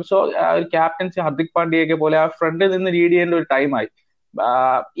വളരെ പ്രഷർ. സോ ഒരു ക്യാപ്റ്റൻസി ഹർദിക് പാണ്ഡ്യയൊക്കെ പോലെ ആ ഫ്രണ്ടിൽ നിന്ന് ലീഡ് ചെയ്യേണ്ട ഒരു ടൈമായി.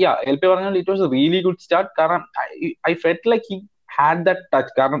 എൽ.പി പറഞ്ഞാൽ it was a really good start. കാരണം I felt like he had that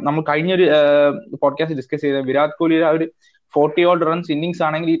touch. കാരണം നമ്മൾ കഴിഞ്ഞൊരു പോഡ്കാസ്റ്റ് ഡിസ്കസ് ചെയ്ത വിരാട് കോഹ്ലിയുടെ ആ ഒരു 40 runs ഇന്നിങ്സ്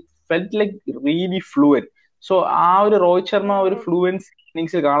ആണെങ്കിൽ it felt like really fluent. So ആ ഒരു രോഹിത് ശർമ്മ ഒരു ഫ്ലുവൻസ്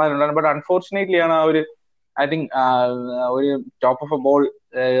ഇന്നിങ്സ് കാണാനുണ്ടായിരുന്നു. ബട്ട് അൺഫോർച്ചുനേറ്റ്ലി ആണ് ആ ഒരു ഐ തിങ്ക് ഒരു ടോപ്പ് ഓഫ് എ ബോൾ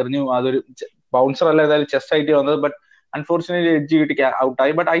എറിഞ്ഞു. അതൊരു ബൗൺസർ അല്ല, ഏതായാലും ചെസ്റ്റ് ആയിട്ട് വന്നത്. ബട്ട് അൺഫോർച്ചുനേറ്റ്ലി എഡ്ജ് കിട്ടി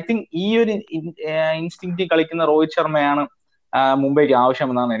ഔട്ടായി. ബട്ട് ഐ തിങ്ക് ഈ ഒരു ഇൻസ്റ്റിങ്ക്റ്റിൽ കളിക്കുന്ന രോഹിത് ശർമ്മയാണ് മുംബൈക്ക്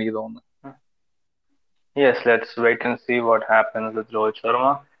ആവശ്യമെന്നാണ് എനിക്ക് തോന്നുന്നത്. Yes, let's wait and see what happens with Rohit Sharma.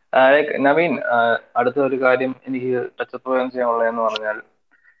 Like Naveen, അടുത്ത ഒരു കാര്യം എനിക്ക് ടച്ചപ്പ് ചെയ്യാനുള്ളതെന്ന് പറഞ്ഞാൽ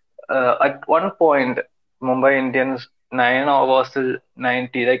at one point Mumbai Indians 9 overs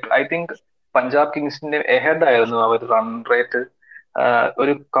 90, like I think Punjab കിങ്സിന്റെ ahead ആയിരുന്നു അവർ റൺ റേറ്റ്.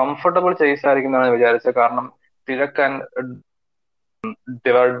 ഒരു കംഫർട്ടബിൾ ചേസ് ആയിരിക്കും എന്നാണ് വിചാരിച്ചത്. കാരണം Tilak and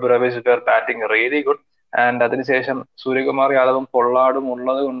Dewald ബ്രവേജ് were batting really good. And അതിനുശേഷം സൂര്യകുമാർ യാദവും പൊള്ളാടും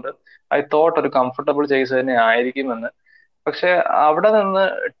ഉള്ളത് കൊണ്ട് ഐ തോട്ട് ഒരു കംഫർട്ടബിൾ ചേസ് തന്നെ ആയിരിക്കുമെന്ന്. പക്ഷെ അവിടെ നിന്ന്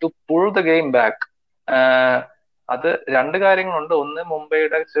to pull the game back, അത് രണ്ട് കാര്യങ്ങളുണ്ട്. ഒന്ന്,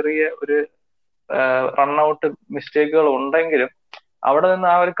 മുംബൈയുടെ ചെറിയ ഒരു റൺഔട്ട് മിസ്റ്റേക്കുകൾ ഉണ്ടെങ്കിലും അവിടെ നിന്ന്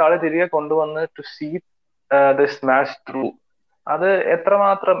ആ ഒരു കളി തിരികെ കൊണ്ടുവന്ന് to see this match through, അത്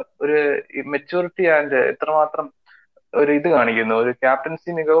എത്രമാത്രം ഒരു മെച്യൂരിറ്റി ആൻഡ് എത്രമാത്രം ഒരു ഇത് കാണിക്കുന്നു. ഒരു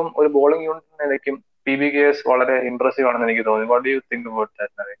ക്യാപ്റ്റൻസി മികവും ഒരു ബോളിംഗ് യൂണിറ്റ് നിലയ്ക്കും PBKS വളരെ ഇംപ്രസീവ് ആണെന്ന് എനിക്ക് തോന്നി. What do you think about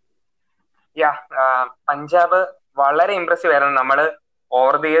that? Punjab വളരെ ഇംപ്രസീവ് ആയിരുന്നു. നമ്മള്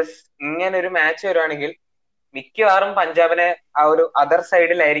ഓവർ ദി ഇയേഴ്സ് ഇങ്ങനെ ഒരു മാച്ച് വരുവാണെങ്കിൽ മിക്കവാറും പഞ്ചാബിനെ ആ ഒരു അതർ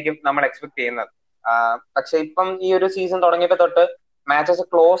സൈഡിലായിരിക്കും നമ്മൾ എക്സ്പെക്ട് ചെയ്യുന്നത്. പക്ഷെ ഇപ്പം ഈ ഒരു സീസൺ തുടങ്ങിയപ്പോ തൊട്ട് മാച്ചസ്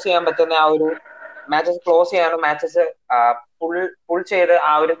ക്ലോസ് ചെയ്യാൻ പറ്റുന്ന ആ ഒരു മാച്ചസ് ക്ലോസ് ചെയ്യാനും മാച്ചസ് പുൾ ചെയ്ത്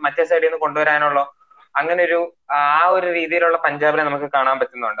ആ ഒരു മറ്റേ സൈഡിൽ നിന്ന് കൊണ്ടുവരാനുള്ള അങ്ങനെ ഒരു ആ ഒരു രീതിയിലുള്ള പഞ്ചാബിനെ നമുക്ക് കാണാൻ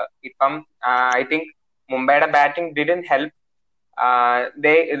പറ്റുന്നുണ്ട്. ഇപ്പം ഐ തിങ്ക് മുംബൈയുടെ batting didn't help.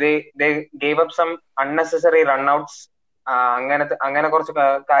 they gave up some unnecessary runouts. അങ്ങനെ കുറച്ച്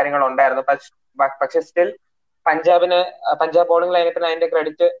കാര്യങ്ങൾ ഉണ്ടായിരുന്നു. പക്ഷെ സ്റ്റിൽ പഞ്ചാബ് ബോളിംഗ് ലൈനപ്പിന് അതിന്റെ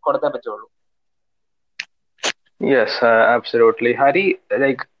ക്രെഡിറ്റ് കൊടുത്തേ പറ്റുള്ളൂ. Yes, absolutely. ഹരി,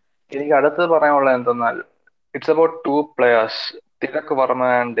 ലൈക്ക് എനിക്ക് അടുത്തത് പറയാനുള്ളത് എന്തെന്നാൽ it's about to players, Tilak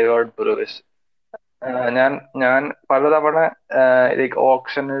Varma and Dewald ബ്രവേജ്. ഞാൻ പലതവണ ലൈക്ക്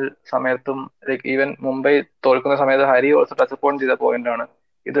ഓപ്ഷനിൽ സമയത്തും ലൈക്ക് ഈവൻ മുംബൈ തോൽക്കുന്ന സമയത്ത് ഹരി ഓൾസോ ടച്ച് പോയിന്റ് ചെയ്ത പോയിന്റ് ആണ്,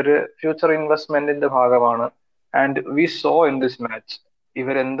 ഇതൊരു ഫ്യൂച്ചർ ഇൻവെസ്റ്റ്മെന്റിന്റെ ഭാഗമാണ്. And we so in this match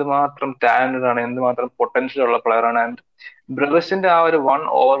ഇവർ എന്തുമാത്രം ടാലന്റഡ് ആണ്, എന്തുമാത്രം പൊട്ടൻഷ്യൽ ഉള്ള പ്ലെയർ ആണ്. ആൻഡ് ബ്രവേജിന്റെ ആ ഒരു 1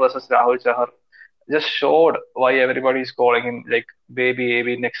 over versus Rahul Chahar just showed Y everybody is calling him like baby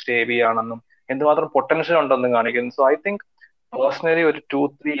AB, next AB ആണെന്നും എന്തുമാത്രം പൊട്ടൻഷ്യൽ ഉണ്ടെന്നും കാണിക്കുന്നു. സോ ഐ തിങ്ക് പേഴ്സണലി ഒരു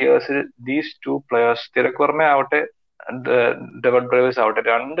 2-3 years these two players, Tilak Varma ആവട്ടെ ഡെവഡ് ബ്രവേജ് ആവട്ടെ,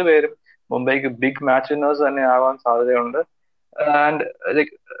 രണ്ടുപേരും മുംബൈക്ക് ബിഗ് മാച്ച് വിന്നേഴ്സ് തന്നെ ആവാൻ സാധ്യതയുണ്ട്. And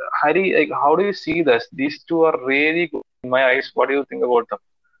like Hari, like how do you see thus? These two are really good in my eyes. What do you think about them?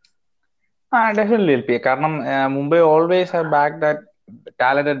 Definitely L P. കാരണം Mumbai always have back that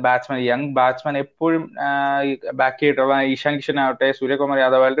talented batsman, young batsman എപ്പോഴും back ചെയ്തിട്ടുള്ള ഈശാൻ കിഷൻ ആവട്ടെ, സൂര്യകുമാർ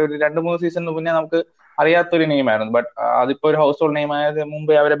യാദവ് ആവട്ടെ, ഒരു 2-3 സീസണിന് മുന്നേ നമുക്ക് അറിയാത്തൊരു നെയിമായിരുന്നു. But അതിപ്പോ ഒരു ഹൗസ് ഹോൾഡ് നെയിം ആയത്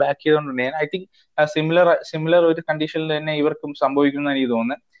മുംബൈ അവരെ ബാക്ക് ചെയ്തുകൊണ്ടുണ്ടെങ്കിൽ ഐ തിങ്ക് സിമിലർ ഒരു കണ്ടീഷനിൽ തന്നെ ഇവർക്കും സംഭവിക്കുന്ന എനിക്ക്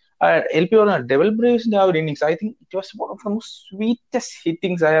തോന്നുന്നത്. എൽ പി പറഞ്ഞ ഡെവൽ ബ്രേവ്സിന്റെ ആ ഒരു innings I think it was one of the most sweetest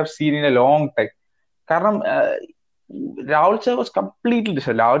ഹിറ്റിംഗ്സ് I have seen in A long time. കാരണം Rahul Chahar was completely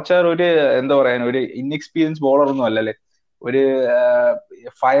different. Rahul Chahar ഒരു എന്താ പറയാ ഒരു ഇൻഎക്സ്പീരിയൻസ് ബോളർ ഒന്നും അല്ലല്ലേ, ഒരു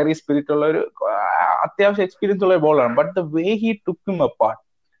ഫയറി സ്പിരിറ്റ് ഉള്ള ഒരു അത്യാവശ്യം എക്സ്പീരിയൻസ് ഉള്ള ബോളറാണ്. But the way he took him apart,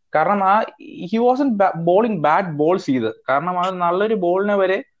 കാരണം he Vasan bowling bad balls ചെയ്ത്, കാരണം അത് നല്ലൊരു ബോളിനെ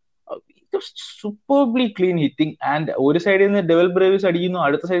വരെ സൂപ്പർബ്ലി ക്ലീൻ ഹിറ്റിംഗ്. ആൻഡ് ഒരു സൈഡിൽ നിന്ന് ഡെവൽ ബ്രേവ്സ് അടിക്കുന്നു,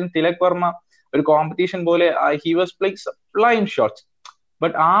 അടുത്ത സൈഡിൽ നിന്ന് തിലക് വർമ്മ ഒരു കോമ്പറ്റീഷൻ പോലെ he was playing സപ്ലൈം shots.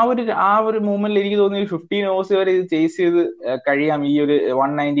 But ആ ഒരു മൂവ്മെന്റിൽ എനിക്ക് തോന്നി 15 overs വരെ ഇത് ചേസ് ചെയ്ത് കഴിയാം ഈ ഒരു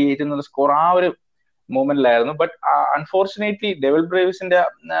 198 എന്നുള്ള സ്കോർ ആ ഒരു മൂവ്മെന്റിലായിരുന്നു. ബട്ട് അൺഫോർച്ചുനേറ്റ്ലി ഡെവൽ ബ്രേവ്സിന്റെ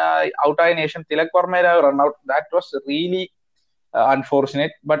ഔട്ടായ ശേഷം Tilak വർമ്മയുടെ run out, that was really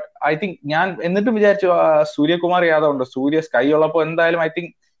unfortunate. But I think ഞാൻ എന്നിട്ടും വിചാരിച്ചു സൂര്യകുമാർ യാദവ് ഉണ്ട്, സൂര്യ സ്കൈ ഉള്ളപ്പോൾ എന്തായാലും I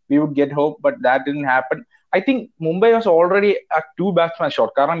think we would get hope. But that didn't happen. I think Mumbai was already 2 batsman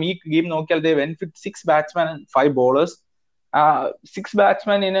shot. കാരണം ഈ ഗെയിം നോക്കിയാൽ ദേ went with 6 batsmen and 5 bowlers. 6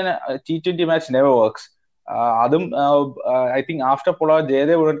 batsmen in a T20 match never works. അതും ഐ തിങ്ക് ആഫ്റ്റർ പുള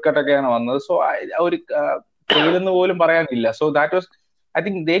ജയദേവ് ഉടൻകട്ടൊക്കെയാണ് വന്നത്. So ഒരു fail എന്ന് പോലും പറയാനില്ല. So that was I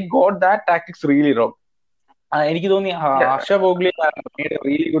think they got that tactics really wrong. എനിക്ക് തോന്നി Harsh വോഗ്ലി made a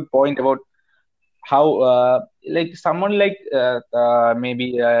really good point about how like someone like maybe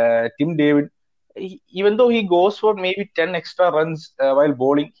Tim David, even though he goes for maybe 10 extra runs while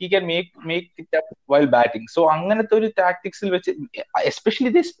bowling, he can make it up while batting. So അങ്ങനത്തെ ഒരു ടാക്ടിക്സിൽ വെച്ച്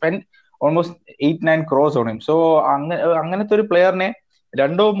especially they spend almost 8-9 crores on him. So അങ്ങനത്തെ ഒരു പ്ലെയറിനെ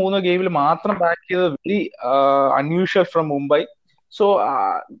 2-3 ഗെയിമിൽ മാത്രം back ചെയ്തത് very unusual from Mumbai. So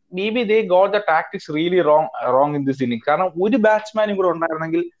maybe they got the tactics really wrong in this inning. കാരണം ഒരു ബാറ്റ്സ്മാനും കൂടെ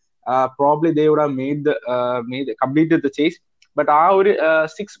ഉണ്ടായിരുന്നെങ്കിൽ probably they would have completed the chase. But ആ ഒരു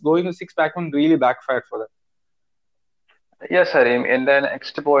going to 6 backman really backfired for them. Yes harem, എന്റെ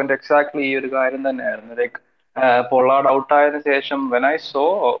next point exactly ഈ ഒരു കാര്യം തന്നെയായിരുന്നു. ലൈക്ക് പൊള്ളാർഡ് ഔട്ട് ആയതിനു ശേഷം when I so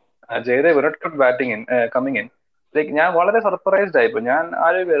Jayadev ഉനട്കട്ട് batting coming in, like ഞാൻ വളരെ സർപ്രൈസ്ഡ് ആയിപ്പോ. ഞാൻ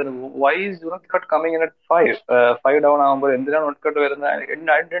ആലോചിക്കായിരുന്നു Y is ഉനട്കട്ട് coming in at 5 down ആകുമ്പോൾ എന്തിനാണ് ഉനട്കട്ട് വരുന്നത്.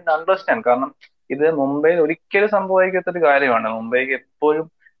 I didn't understand. കാരണം ഇത് മുംബൈയിൽ ഒരിക്കലും സംഭവിക്കാത്തൊരു കാര്യമാണ്. മുംബൈക്ക് എപ്പോഴും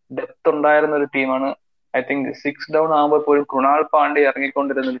ഡെപ്ത് ഉണ്ടായിരുന്ന ഒരു ടീമാണ്. ഐ തിങ്ക് 6 ഡൗൺ ആകുമ്പോൾ പോലും കൃണാൽ പാണ്ഡ്യ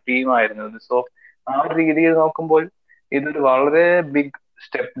ഇറങ്ങിക്കൊണ്ടിരുന്ന ഒരു ടീമായിരുന്നു ഇത്. സോ ആ ഒരു രീതിയിൽ നോക്കുമ്പോൾ ഇതൊരു വളരെ ബിഗ്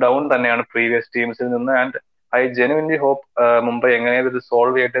സ്റ്റെപ്പ് ഡൗൺ തന്നെയാണ് പ്രീവിയസ് ടീംസിൽ നിന്ന്. And I genuinely hope Mumbai എങ്ങനെയും ഇത്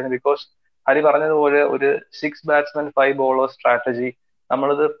സോൾവ് ചെയ്യട്ടെ. ബിക്കോസ് ഹരി പറഞ്ഞതുപോലെ ഒരു 6 ബാറ്റ്സ്മാൻ 5 ബോളേഴ്സ് സ്ട്രാറ്റജി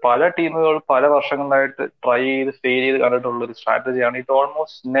നമ്മളിത് പല ടീമുകൾ പല വർഷങ്ങളായിട്ട് ട്രൈ ചെയ്ത് ഫെയിൽ ചെയ്ത് കണ്ടിട്ടുള്ള ഒരു സ്ട്രാറ്റജിയാണ്. It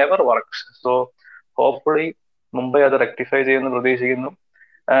almost never works. So hopefully Mumbai അത് റെക്ടിഫൈ ചെയ്യുമെന്ന് പ്രതീക്ഷിക്കുന്നു.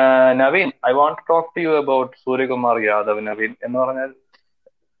 Naveen, I want to talk to you about Suryakumar Yadav. Naveen എന്ന് പറഞ്ഞാൽ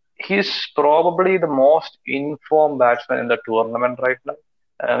he's probably the most informed batsman in the tournament right now.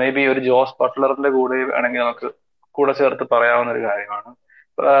 May be ഒരു ജോസ് ബട്ട്ലറിന്റെ കൂടെ ആണെങ്കിൽ നമുക്ക് കൂടെ ചേർത്ത് പറയാവുന്ന ഒരു കാര്യമാണ്.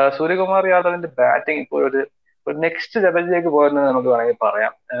 സൂര്യകുമാർ യാദവിന്റെ ബാറ്റിംഗ് ഇപ്പോൾ ഒരു നെക്സ്റ്റ് ലെവലിലേക്ക് പോയെന്ന് നമുക്ക് വേണമെങ്കിൽ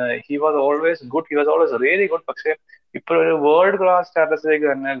പറയാം. He was always good, he was always really good. പക്ഷെ ഇപ്പോൾ ഒരു വേൾഡ് ക്ലാസ് സ്റ്റാറ്റസിലേക്ക്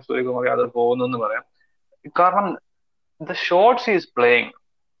തന്നെ സൂര്യകുമാർ യാദവ് പോകുന്നു എന്ന് പറയാം. കാരണം the shots he is playing,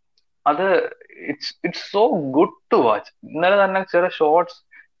 അത് it's so good to watch. ഇന്നലെ തന്നെ ചില ഷോട്ട്സ്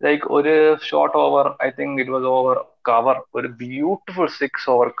ലൈക്ക് ഒരു shot over, I think it was over cover, ഒരു beautiful 6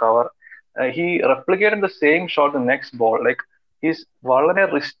 over cover. He replicated the same shot next ball. Like he's വളരെ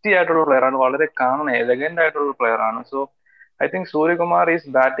wristy ആയിട്ടുള്ള player ആണ്, വളരെ കാണാൻ എലഗന്റ് ആയിട്ടുള്ള പ്ലെയർ ആണ്. So I think Suryakumar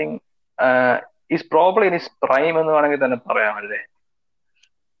is batting is probably in his prime എന്ന് വേണമെങ്കിൽ തന്നെ പറയാമല്ലേ.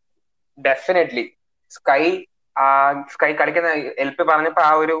 ഡെഫിനറ്റ്ലി സ്കൈ കളിക്കുന്ന എൽപി പറഞ്ഞപ്പോ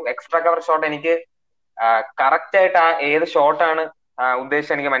ആ ഒരു എക്സ്ട്രാ കവർ ഷോട്ട് എനിക്ക് കറക്റ്റ് ആയിട്ട് ആ ഏത് ഷോട്ടാണ്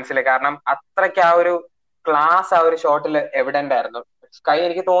ഉദ്ദേശിച്ച് എനിക്ക് മനസ്സിലായി. കാരണം അത്രയ്ക്ക് ആ ഒരു ക്ലാസ് ആ ഒരു ഷോട്ടിൽ എവിഡന്റ് ആയിരുന്നു. സ്കൈ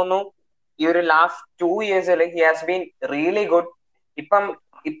എനിക്ക് തോന്നുന്നു ഈ ഒരു ലാസ്റ്റ് 2 yearsൽ he has been really good.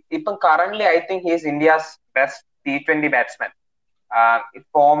 ഇപ്പം currently I think he is India's best T20 batsman.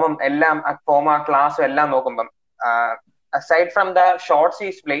 ഫോമും എല്ലാം, ഫോമും ആ ക്ലാസും എല്ലാം നോക്കുമ്പം aside from the shots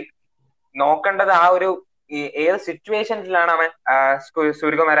is play, നോക്കേണ്ടത് ആ ഒരു ഏത് സിറ്റുവേഷൻസിലാണ് അവൻ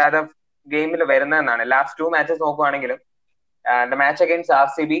സൂര്യകുമാർ യാദവ് ഗെയിമിൽ വരുന്നതെന്നാണ്. Last 2 matches നോക്കുവാണെങ്കിലും the match against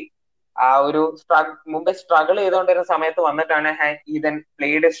RCB ആ ഒരു മുംബൈ സ്ട്രഗിൾ ചെയ്തുകൊണ്ടിരുന്ന സമയത്ത് വന്നിട്ടാണ് ഈതൻ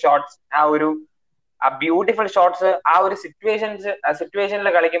പ്ലേഡ് ഷോട്ട്സ്, ആ ഒരു ബ്യൂട്ടിഫുൾ ഷോട്ട്സ് ആ ഒരു സിറ്റുവേഷനിൽ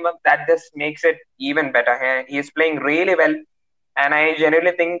കളിക്കുമ്പോൾ that just makes it even better. He is playing really well and I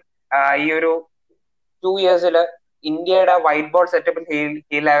genuinely think ഈ ഒരു 2 yearsൽ ഇന്ത്യയുടെ വൈറ്റ് ബോൾ സെറ്റപ്പിൽ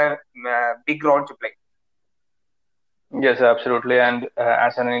he'll have a big role to play. Yes, absolutely. And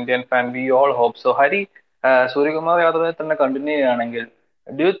as an Indian fan, we all hope so. Hari, Suryakumar യാദവിനെ തന്നെ continue ചെയ്യുകയാണെങ്കിൽ,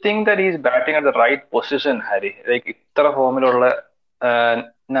 do you think that is batting at the right position Hari? Like ഇത്ര ഫോമിലുള്ള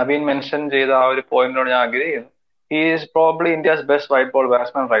Naveen mention ചെയ്ത ആ ഒരു പോയിന്റിനോട് ഞാൻ agri ചെയ്യുന്നു. He is probably India's best white ball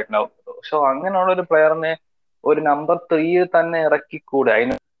batsman right now. So അങ്ങനെയുള്ള ഒരു പ്ലെയറിനെ ഒരു നമ്പർ 3 തന്നെ ഇറക്കിക്കൂടെ?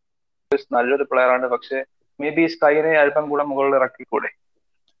 അതിന് നല്ലൊരു പ്ലെയർ ആണ്, പക്ഷെ മേ ബി സ്കൈനെ അല്പം കൂടെ മുകളിൽ ഇറക്കിക്കൂടെ?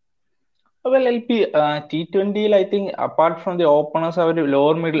 Well, LP T20യിൽ I think apart from the openers our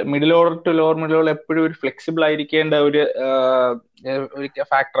middle order to lower middle order എപ്പോഴും ഒരു ഫ്ലെക്സിബിൾ ആയിരിക്കേണ്ട ഒരു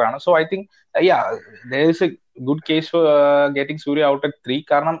ഫാക്ടറാണ്. So I think there is a good case for getting Surya out at 3.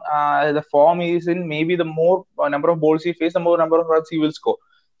 കാരണം the form is in maybe the more number of balls he faces, the more number of runs he will score.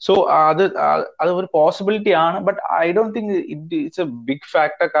 So അത് ഒരു possibility ആണ്, but I don't think it's A big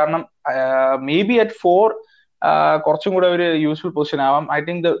factor. കാരണം may be at 4 കുറച്ചും കൂടെ ഒരു useful position ആവാം. I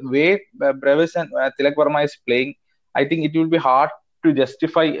think the way Brevis and Tilak Varma is playing, I think it will B hard to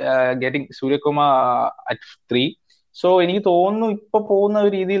justify getting Suryakumar at 3. So എനിക്ക് തോന്നുന്നു ഇപ്പൊ പോകുന്ന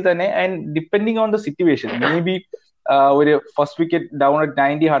ഒരു രീതിയിൽ തന്നെ, and depending on the situation, may be ഒരു ഫസ്റ്റ് വിക്കറ്റ് ഡൗൺ അറ്റ്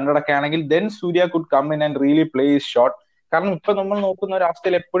 90-100 ഒക്കെ ആണെങ്കിൽ then Surya could come in and really play his shot. കാരണം ഇപ്പൊ നമ്മൾ നോക്കുന്ന ഒരു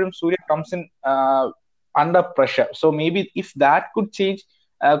അവസ്ഥയിൽ എപ്പോഴും സൂര്യ comes in under pressure. So maybe if that could change,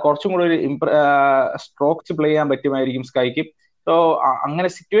 കുറച്ചും കൂടെ ഒരു സ്ട്രോക്സ് പ്ലേ ചെയ്യാൻ പറ്റുമായിരിക്കും സ്കൈക്ക്. സോ അങ്ങനെ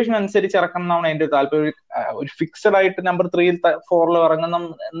സിറ്റുവേഷൻ അനുസരിച്ച് ഇറക്കണം എന്നാണ് എന്റെ താല്പര്യം. ഒരു ഫിക്സഡ് ആയിട്ട് നമ്പർ 3 4 ഇറങ്ങണം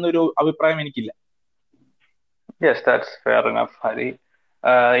എന്നൊരു അഭിപ്രായം എനിക്കില്ല. Yes, that's fair enough Hari.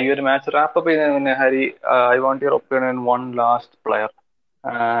 ഈ ഒരു മാച്ച് റാപ്പ് അപ്പ് ചെയ്യുന്നതിന് മുന്നേ Hari, I want your opinion one last player.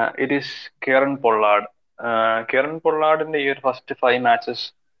 It is Kiran Pollard. Kiran പൊള്ളാഡിന്റെ ഈ ഒരു ഫസ്റ്റ് 5 മാച്ചസ്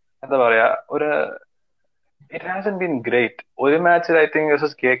എന്താ പറയാ, it hasn't been great. ഒരു മാച്ചിൽ ഐ തിങ്ക്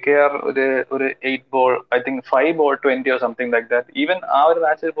വേഴ്സസ് KKR ഒരു 8 ball, I think 5 ball 20 or something like that. Even ആ ഒരു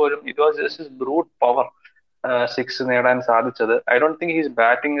മാച്ചിൽ പോലും it was just his brute power 6 നേടാൻ സാധിച്ചത്. I don't think he's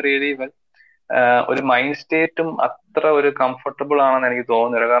batting really well. ഒരു മൈൻഡ് സ്റ്റേറ്റും അത്ര ഒരു കംഫർട്ടബിൾ ആണെന്ന് എനിക്ക്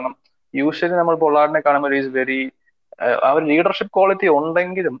തോന്നുന്നില്ല. കാരണം യൂഷ്വലി നമ്മൾ പൊള്ളാർഡിനെ കാണുമ്പോൾ ഈസ് വെരി, ആ ഒരു ലീഡർഷിപ്പ് ക്വാളിറ്റി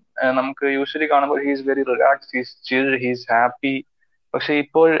ഉണ്ടെങ്കിലും നമുക്ക് യൂഷ്വലി കാണുമ്പോൾ he's very relaxed, he's chilled, he's happy. പക്ഷെ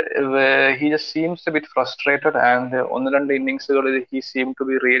ഇപ്പോൾ he just seems A bit frustrated and 1-2 ഇന്നിങ്സുകളിൽ he seam to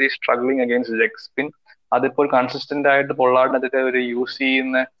be really struggling against leg spin. അതിപ്പോൾ കൺസിസ്റ്റന്റ് ആയിട്ട് പൊള്ളാർഡിനെതിരെ ഒരു യൂസ്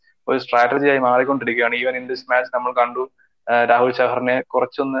ചെയ്യുന്ന ഒരു സ്ട്രാറ്റജി ആയി മാറിക്കൊണ്ടിരിക്കുകയാണ്. ഈവൻ ഇൻ ദിസ് മാച്ച് നമ്മൾ കണ്ടു രാഹുൽ ചഹറിനെ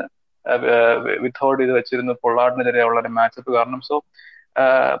കുറച്ചൊന്ന് വിത്ത്ഹോൾഡ് ചെയ്ത് വെച്ചിരുന്നു പൊള്ളാർഡിനെതിരെ ഉള്ള ഒരു മാച്ചപ്പ് കാരണം. സോ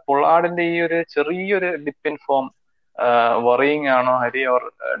പൊള്ളാർഡിന്റെ ഈ ഒരു ചെറിയൊരു ഡിപ്പ് ഇൻ ഫോം വറിയിങ് ആണോ Hari, or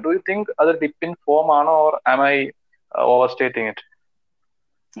do you think അത് ഡിപ്പ് ഇൻ ഫോം ആണോ, or am I overstating it?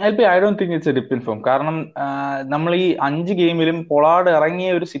 I don't think it's a dip in form. കാരണം നമ്മൾ ഈ 5 ഗെയിമിലും പൊളാർഡ് ഇറങ്ങിയ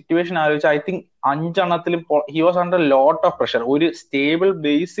ഒരു സിറ്റുവേഷൻ ആലോചിച്ച് ഐ തിങ്ക് 5 എണ്ണത്തിലും he was under lot of pressure. ഒരു സ്റ്റേബിൾ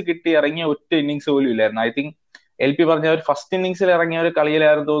ബേസ് കിട്ടി ഇറങ്ങിയ ഒറ്റ ഇന്നിങ്സ് പോലും ഇല്ലായിരുന്നു. ഐ തിങ്ക് LP പറഞ്ഞ ഒരു ഫസ്റ്റ് ഇന്നിങ്സിൽ ഇറങ്ങിയ ഒരു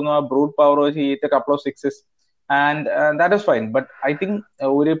കളിയിലായിരുന്നു തോന്നുന്നു ആ ബ്രൂട്ട് പവർ വെച്ച് hit couple of sixes and that is fine. But I think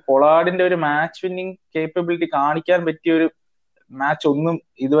ഒരു പൊളാർഡിന്റെ ഒരു മാച്ച് വിന്നിങ് കേപ്പബിലിറ്റി കാണിക്കാൻ പറ്റിയ ഒരു മാച്ച് ഒന്നും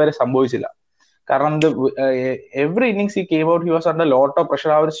ഇതുവരെ സംഭവിച്ചില്ല. കാരണം every innings he came out he was under lot of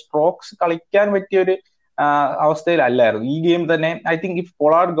pressure. ആ ഒരു സ്ട്രോക്സ് കളിക്കാൻ പറ്റിയ ഒരു അവസ്ഥയിലല്ലായിരുന്നു. ഈ ഗെയിം തന്നെ I think if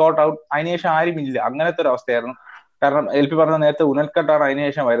Pollard got out അതിനുശേഷം ആരും ഇല്ല, അങ്ങനത്തെ ഒരു അവസ്ഥയായിരുന്നു. കാരണം LP പറഞ്ഞ നേരത്തെ ഉനൽക്കട്ടാണ്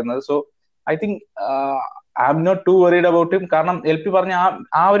അതിനുശേഷം വരുന്നത്. So I think I am not too worried about him. കാരണം LP പറഞ്ഞ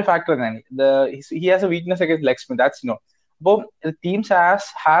ആ ഒരു ഫാക്ടർ തന്നെയാണ്. He has a weakness against leg spin, that's no. അപ്പോൾ teams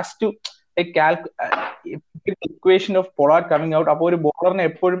has to equation of Pollard coming out. അപ്പോൾ ഒരു ബോളറിനെ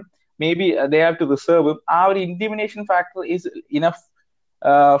എപ്പോഴും may be they have to reserve. ആ ഒരു intimidation factor is enough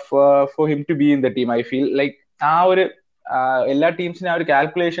for him to be in the team. I feel like ആ ഒരു എല്ലാ ടീംസിനും ആ ഒരു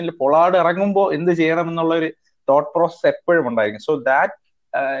കാൽക്കുലേഷനിൽ പൊളാർഡ് ഇറങ്ങുമ്പോൾ എന്ത് ചെയ്യണം എന്നുള്ള ഒരു തോട്ട് പ്രോസസ് എപ്പോഴും ഉണ്ടായിരിക്കും. So that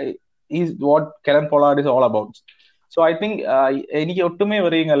is what Kieron Pollard is all about. So I think എനിക്ക് ഒട്ടുമേ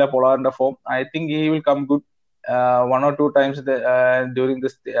വരികയും അല്ല പൊളാർഡിന്റെ form. I think he will come good 1 or 2 times during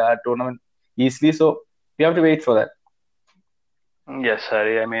this tournament easily. So we have to wait for that. Yes,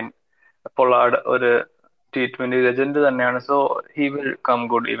 Harry. I mean, Pollard ഒരു T20 legend തന്നെയാണ്. So he will come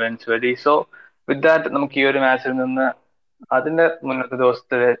good eventually. So with that നമുക്ക് ഈ ഒരു മാച്ചിൽ നിന്ന് അതിന്റെ മുന്നത്തെ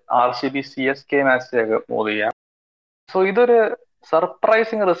ദിവസത്തെ RCB CSK മാച്ചിലേക്ക് മൂവ് ചെയ്യാം. സോ ഇതൊരു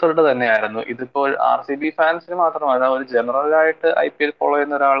സർപ്രൈസിങ് റിസൾട്ട് തന്നെയായിരുന്നു. ഇതിപ്പോൾ RCB ഫാൻസിന് മാത്രമല്ല, ഒരു ജനറൽ ആയിട്ട് IPL ഫോളോ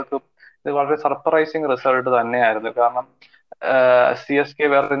ചെയ്യുന്ന ഒരാൾക്ക് ഇത് വളരെ സർപ്രൈസിങ് റിസൾട്ട് തന്നെയായിരുന്നു. കാരണം CSK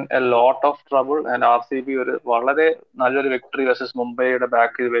were in a lot of trouble and RCB ഒരു വളരെ നല്ലൊരു വിക്ടറി വേഴ്സസ് മുംബൈയുടെ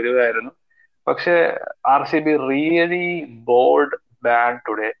ബാക്കിൽ വരികയായിരുന്നു. പക്ഷെ RCB really bold bad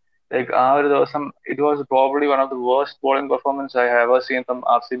today. Like ആ ഒരു ദിവസം it was probably one of the worst bowling performance I have ever seen from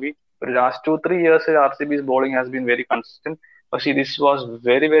RCB. ഒരു last 2-3 years RCB's bowling has been very consistent. പക്ഷെ this was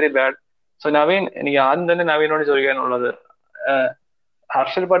very very bad. So Naveen, എനിക്ക് ആദ്യം തന്നെ നവീനോട് ചോദിക്കാനുള്ളത്,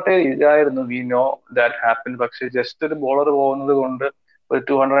 ഹർഷൽ പട്ടേൽ ഇല്ലായിരുന്നു, വി നോ ദാറ്റ് ഹാപ്പൻ. പക്ഷെ just ഒരു bowler പോകുന്നത് കൊണ്ട് ഒരു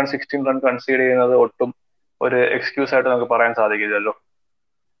 216 റൺ കൺസീഡ് ചെയ്യുന്നത് ഒട്ടും ഒരു എക്സ്ക്യൂസ് ആയിട്ട് നമുക്ക് പറയാൻ സാധിക്കില്ലല്ലോ.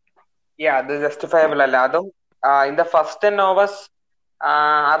 അത് ജസ്റ്റിഫയബിൾ അല്ല. അതും in the first 10 overs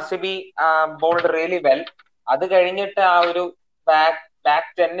RCB bold really well. അത് കഴിഞ്ഞിട്ട് ആ ഒരു ബാക്ക്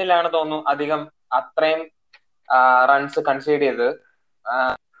 10-ലാണ് തോന്നുന്നു അധികം അത്രയും റൺസ് കൺസീഡ് ചെയ്തത്.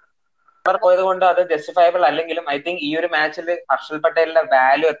 പോയത് കൊണ്ട് അത് ജസ്റ്റിഫയബിൾ അല്ലെങ്കിലും ഐ തിങ്ക് ഈ ഒരു മാച്ചിൽ ഹർഷൽ പട്ടേലിന്റെ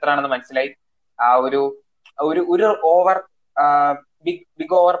വാല്യൂ എത്രയാണെന്ന് മനസ്സിലായി. ആ ഒരു ഓവർ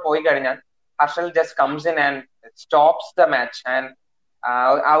ബിഗ് ഓവർ പോയി കഴിഞ്ഞാൽ Harshal just comes in and stops the match. And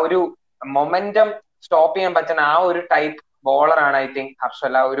ആ ഒരു മൊമെന്റം സ്റ്റോപ്പ് ചെയ്യാൻ പറ്റുന്ന ആ ഒരു ടൈപ്പ് ബോളറാണ് ഐ തിങ്ക്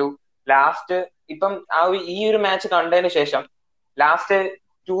ഹർഷൽ. ആ ഒരു ലാസ്റ്റ് ഇപ്പം ഈ ഒരു മാച്ച് കണ്ടതിന് ശേഷം ലാസ്റ്റ്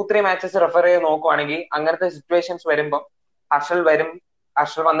 2-3 മാച്ചസ് റെഫർ ചെയ്ത് നോക്കുവാണെങ്കിൽ അങ്ങനത്തെ സിറ്റുവേഷൻസ് വരുമ്പോൾ ഹർഷൽ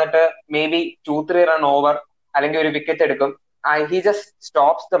വന്നിട്ട് മേ ബി 2-3 റൺ ഓവർ അല്ലെങ്കിൽ ഒരു വിക്കറ്റ് എടുക്കും. He just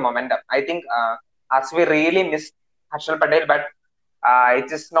stops the momentum. I think RCB really miss Harshal Patel. But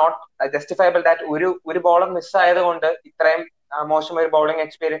it is not justifiable that ഒരു ബോളർ മിസ് ആയത് കൊണ്ട് ഇത്രയും മോശം ഒരു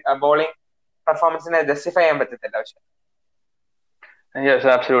ബോളിംഗ് പെർഫോമൻസിനെ ജസ്റ്റിഫൈ ചെയ്യാൻ പറ്റത്തില്ല. പക്ഷെ yes,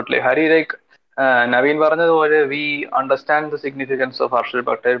 absolutely Hari. Like Naveen പറഞ്ഞതുപോലെ we understand the significance of Harshal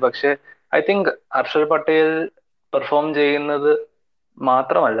Patel. പക്ഷെ I think Harshal Patel perform ചെയ്യുന്നത്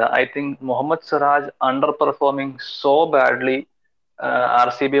മാത്രമല്ല, I think Muhammad Siraj under performing so badly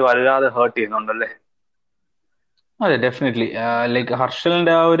RCB വല്ലാതെ ഹേർട്ട് ചെയ്യുന്നുണ്ടല്ലേ? അതെ, ഡെഫിനറ്റ്ലി. ലൈക്ക്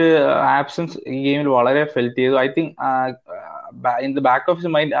ഹർഷലിന്റെ ആ ഒരു ആബ്സെൻസ് ഈ ഗെയിമിൽ വളരെ ഫെൽറ്റ് ചെയ്തു. I think in the back of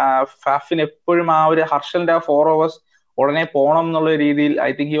his mind ഫാഫിന് എപ്പോഴും ആ ഒരു ഹർഷലിന്റെ ആ 4 overs ഉടനെ പോണം എന്നുള്ള രീതിയിൽ I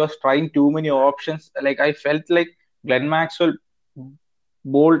think he was trying to many options. Like I felt like Glenn Maxwell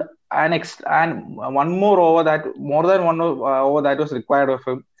bowled and one more over, that more than one over that was required of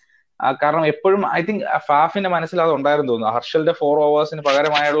him. കാരണം എപ്പോഴും ഐ തിങ്ക് ഫാഫിന്റെ മനസ്സിൽ അത് ഉണ്ടായിരുന്നു തോന്നുന്നു. ഹർഷലിന്റെ 4 overs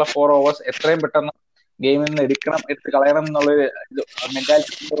പകരമായുള്ള 4 overs എത്രയും പെട്ടെന്ന് ഗെയിമിൽ നിന്ന് എടുത്ത് കളയണം എന്നുള്ളൊരു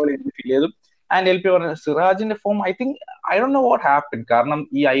മെന്റാലിറ്റി പോലെ എനിക്ക് ഫീൽ ചെയ്തു. ആൻഡ് LP പറഞ്ഞു സിറാജിന്റെ form I think I don't know what happen. കാരണം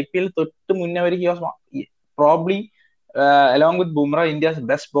ഈ IPL തൊട്ട് മുന്നേ വരെ he was probably along with Bumrah India's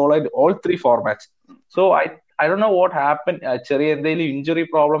best bowler in all 3 formats. So I don't know what happened. ചെറിയ എന്തെങ്കിലും ഇഞ്ചുറി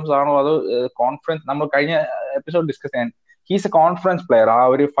പ്രോബ്ലംസ് ആണോ അതോ കോൺഫിഡൻസ്, നമ്മൾ കഴിഞ്ഞ എപ്പിസോഡ് ഡിസ്കസ് ചെയ്യാൻ, ഹീസ് എ കോൺഫിഡൻസ് പ്ലെയർ. ആ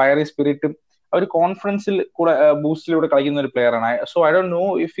ഒരു ഫയറി സ്പിരിറ്റും ആ ഒരു കോൺഫിഡൻസിൽ കൂടെ ബൂസ്റ്റിലൂടെ കളിക്കുന്ന ഒരു പ്ലെയർ ആണ്. So I don't know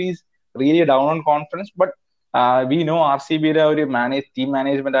if he's really down on confidence. But we know RCBയുടെ ഒരു ടീം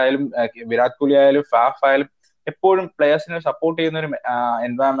മാനേജ്മെന്റ് ആയാലും വിരാട് കോഹ്ലി ആയാലും ഫാഫ് ആയാലും എപ്പോഴും പ്ലെയേഴ്സിനെ സപ്പോർട്ട് ചെയ്യുന്ന ഒരു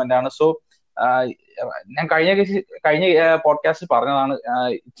എൻവയറമെന്റ് ആണ്. സോ ഞാൻ കഴിഞ്ഞ പോഡ്കാസ്റ്റിൽ പറഞ്ഞതാണ്,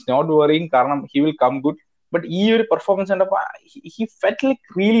 ഇറ്റ്സ് നോട്ട് വറിയിങ് കാരണം he will come good. But ഈ ഒരു പെർഫോമൻസ് കണ്ടപ്പോ he felt like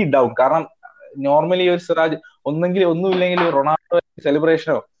really down. കാരണം നോർമലി ഒരു സിറാജ് ഒന്നുമില്ലെങ്കിൽ റൊണാൾഡോ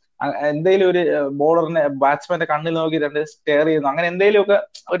സെലിബ്രേഷനോ എന്തെങ്കിലും ഒരു ബോളറിനെ ബാറ്റ്സ്മാന്റെ കണ്ണിൽ നോക്കി സ്റ്റെയർ ചെയ്യുന്നു, അങ്ങനെ എന്തെങ്കിലുമൊക്കെ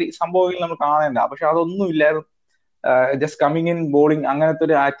ഒരു സംഭവങ്ങൾ നമ്മൾ കാണേണ്ട. പക്ഷെ അതൊന്നും ഇല്ലായിരുന്നു. ജസ്റ്റ് കമ്മിങ് ഇൻ ബോളിംഗ്, അങ്ങനത്തെ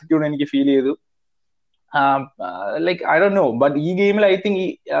ഒരു ആറ്റിറ്റ്യൂഡ് എനിക്ക് ഫീൽ ചെയ്തു. Like I don't know, but ഈ ഗെയിമിൽ I think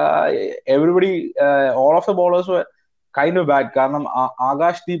everybody, all of the bowlers were kind of bad. കാരണം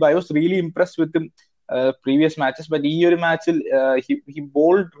Akash Deep, I was really impressed with him previous matches, but ഈ ഒരു മാച്ചിൽ he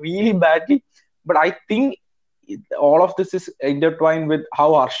bowled really badly. But I think all of this is intertwined with how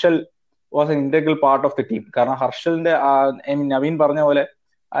Harshal was an integral part of the team. കാരണം ഹർഷലിന്റെ നവീൻ പറഞ്ഞ പോലെ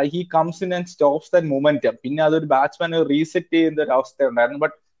he comes in and stops that momentum. പിന്നെ അതൊരു batsman reset ചെയ്യുന്ന ഒരു അവസ്ഥ ഉണ്ടായിരുന്നു.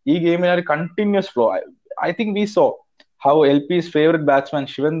 But ഈ ഗെയിമിൽ ഒരു continuous flow. I think we saw how LP's favorite batsman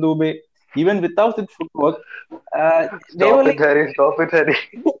Shivan Dube, even without his footwork, they were like, Stop it, Harry.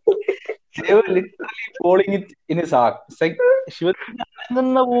 they were literally bowling it in his heart. It's like Shivan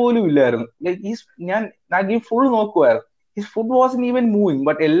അനങ്ങുന്ന പോലും ഇല്ലായിരുന്നു. Like ഞാൻ full നോക്കുമായിരുന്നു, his foot wasn't even moving,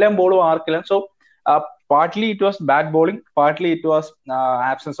 but എല്ലാം ബോളും ആർക്കില്ല. So partly it was bad bowling, partly it was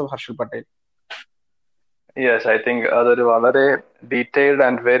absence of Harshal Patel. Yes, I think അതൊരു വളരെ detailed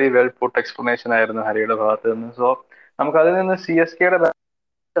and very well put explanation ആയിരുന്നു ഹരിയുടെ ഭാഗത്ത് നിന്ന്. സോ നമുക്ക് അതിൽ നിന്ന് CSKയുടെ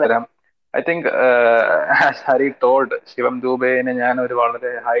വരാം. I think as Hari told, Shivam ദൂബെനെ ഞാൻ ഒരു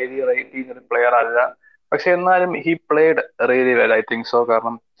വളരെ ഹൈലി റേറ്റ് ചെയ്യുന്ന ഒരു പ്ലെയർ അല്ല, പക്ഷെ എന്നാലും he played really well, I think so.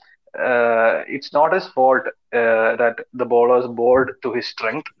 കാരണം it's not his fault that the bowlers bowled to his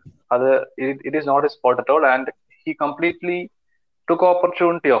strength. അത് it is not his fault at all, and he completely took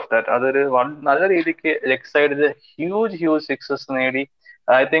opportunity of that. അതൊരു നല്ല രീതിക്ക് leg സൈഡിൽ huge sixes നേടി.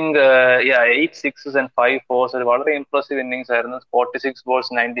 I think 8 sixes and 5 fours, ഒരു വളരെ impressive innings ആയിരുന്നു. 46 balls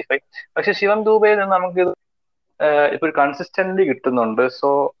 95. പക്ഷെ ശിവം ദൂബയിൽ നിന്ന് നമുക്ക് ഇപ്പൊ കൺസിസ്റ്റന്റ്ലി കിട്ടുന്നുണ്ട്. So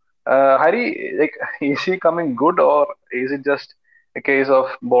Hari, like is he coming good or is it just a case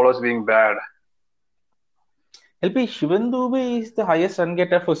of bowlers being bad? LP, Shivan Dube is the highest run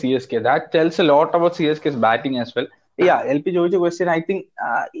getter for CSK. That tells a lot about CSK's batting as well. Yeah, LP ചോദിച്ച question, I think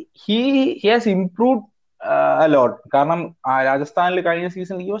he has improved a lot. കാരണം രാജസ്ഥാനിൽ കഴിഞ്ഞ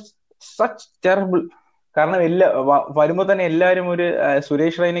സീസണിൽ he was such terrible. കാരണം വരുമ്പോൾ തന്നെ എല്ലാവരും ഒരു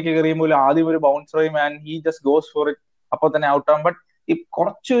സുരേഷ് റൈനൊക്കെ എറിയുമ്പോൾ ആദ്യം ഒരു ബൗൺസ് റൈം and he just goes for it, അപ്പൊ തന്നെ ഔട്ട് ആവും. ബട്ട് ഈ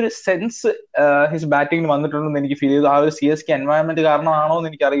കുറച്ചൊരു സെൻസ് ഹിസ് ബാറ്റിംഗിന് വന്നിട്ടുണ്ടെന്ന് എനിക്ക് ഫീൽ ചെയ്തു. ആ ഒരു CSK എൻവയറമെന്റ് കാരണമാണോ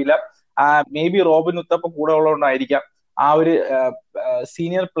എന്ന് എനിക്കറിയില്ല. മേ ബി റോബിൻ ഉത്തപ്പ കൂടെ ഉള്ളതുകൊണ്ടായിരിക്കാം. ആ ഒരു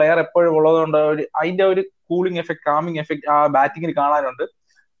സീനിയർ പ്ലെയർ എപ്പോഴും ഉള്ളതുകൊണ്ട് അതിന്റെ ഒരു കൂളിംഗ് എഫക്ട്, കാമിംഗ് എഫക്ട് ആ ബാറ്റിംഗിൽ കാണാനുണ്ട്.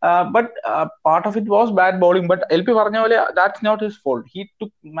 But part of it was bad bowling. But LP പറഞ്ഞ പോലെ that's not his fault. He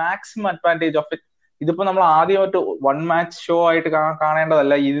took maximum advantage of it. ഇതിപ്പോ നമ്മൾ ആദ്യമായിട്ട് വൺ മാച്ച് ഷോ ആയിട്ട്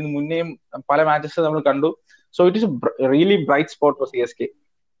കാണേണ്ടതല്ല. ഇതിന് മുന്നേയും പല മാച്ചസ് നമ്മൾ കണ്ടു. So it is really bright spot for CSK.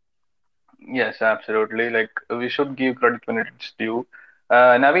 Yes, absolutely. Like we should give credit when it's due.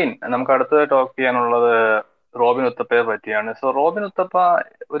 Naveen, നമുക്ക് അടുത്തത് ടോക്ക് ചെയ്യാനുള്ളത് റോബിൻ ഉത്തപ്പയെ പറ്റിയാണ്. സോ റോബിൻ ഉത്തപ്പ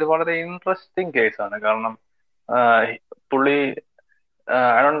ഒരു വളരെ ഇൻട്രസ്റ്റിംഗ് കേസാണ്. കാരണം പുള്ളി,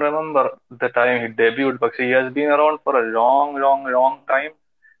 I don't remember the time he debuted, പക്ഷെ he has been around for a long time.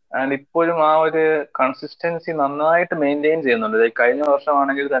 And ഇപ്പോഴും ആ ഒരു കൺസിസ്റ്റൻസി നന്നായിട്ട് മെയിൻറ്റെയിൻ ചെയ്യുന്നുണ്ട്. കഴിഞ്ഞ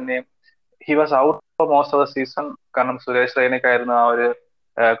വർഷമാണെങ്കിൽ തന്നെ he was out for most of the season. കാരണം സുരേഷ് റൈനയ്ക്കായിരുന്നു ആ ഒരു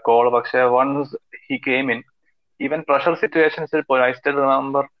call. പക്ഷേ once he came in, even pressure situations I still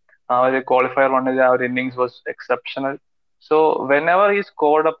remember our qualifier one our innings was exceptional. So whenever he's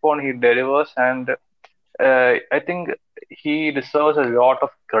called upon, he delivers, and I think he deserves a lot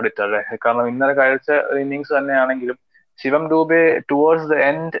of credit അല്ലേ. കാരണം ഇന്നലെ കളിച്ച innings തന്നെയാണെങ്കിലും Shivam Dube towards the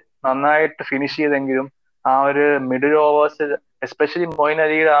end നന്നായിട്ട് finish ചെയ്തെങ്കിലും ആ ഒരു middle overs especially Moin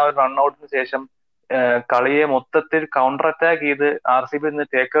അലിയുടെ ആ ഒരു റൺഔട്ടിന് ശേഷം കളിയെ മൊത്തത്തിൽ കൗണ്ടർ അറ്റാക്ക് ചെയ്ത് RCB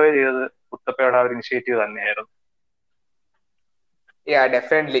ടേക്ക് അവേ ചെയ്തത് ഉത്തപ്പയുടെ ആ ഒരു ഇനിഷ്യേറ്റീവ് തന്നെയായിരുന്നു. Yeah,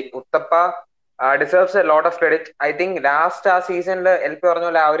 definitely. Uttappa deserves a lot of credit. I think last ആ സീസണിൽ LP പറഞ്ഞ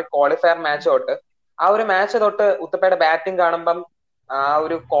പോലെ ആ ഒരു ക്വാളിഫയർ മാച്ച് തൊട്ട് ആ ഒരു മാച്ച് തൊട്ട് ഉത്തപ്പയുടെ ബാറ്റിംഗ് കാണുമ്പം ആ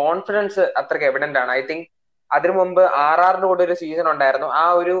ഒരു കോൺഫിഡൻസ് അത്രയ്ക്ക് എവിഡന്റ് ആണ്. ഐ തിങ്ക് അതിനു മുമ്പ് RRന്റെ കൂടെ ഒരു സീസൺ ഉണ്ടായിരുന്നു.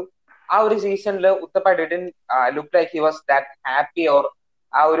 ആ ഒരു സീസണിൽ Uthappa didn't look like he was that happy or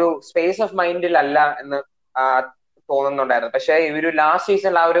ആ ഒരു സ്പേസ് ഓഫ് മൈൻഡിൽ അല്ല എന്ന് തോന്നുന്നുണ്ടായിരുന്നു. പക്ഷെ ഈ ഒരു ലാസ്റ്റ്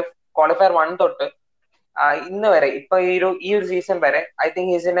സീസണിൽ ആ ഒരു ക്വാളിഫയർ 1 തൊട്ട് ഇന്ന് വരെ ഇപ്പൊ ഈ ഒരു സീസൺ വരെ I think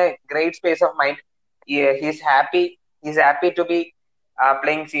he's in a great space of mind. He's happy to be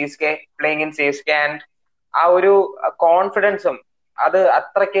playing playing in CSK and ആ ഒരു കോൺഫിഡൻസും അത്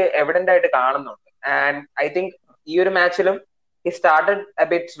അത്രയ്ക്ക് എവിഡന്റ് ആയിട്ട് കാണുന്നുണ്ട്. ആൻഡ് ഐ തിങ്ക് ഈ ഒരു മാച്ചിലും he started a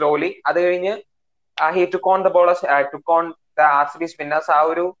bit slowly. അത് കഴിഞ്ഞ് he took on the bowlers, took on the RCB spinners. ആ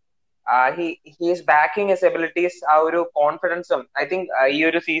ഒരു ഹീസ് ബാക്കിംഗ് ഹിസ് എബിലിറ്റീസ്, ആ ഒരു കോൺഫിഡൻസും ഐ തിങ്ക് ഈ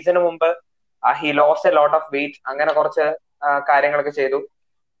ഒരു സീസണിന് മുമ്പ് he lost a lot of weight. അങ്ങനെ കുറച്ച് കാര്യങ്ങളൊക്കെ ചെയ്തു.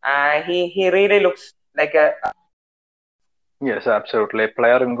 He really looks like a Yes, absolutely. A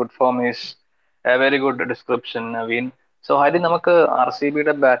player in good form is a very good description, Naveen. So Hari, നമുക്ക്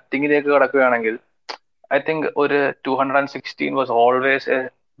RCBയുടെ ബാറ്റിംഗിലേക്ക് കടക്കുകയാണെങ്കിൽ ഐ തിങ്ക് ഒരു 216 was always A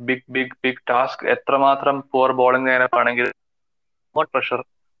big task. എത്രമാത്രം poor bowling lineup ആണെങ്കിൽ pressure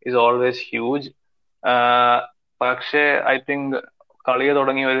is always huge. പക്ഷേ I think കളി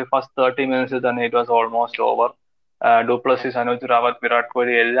തുടങ്ങി ഒരു first 30 മിനിറ്റ്സിൽ തന്നെ it was almost over. Du Plessis, Anuj Rawat, Virat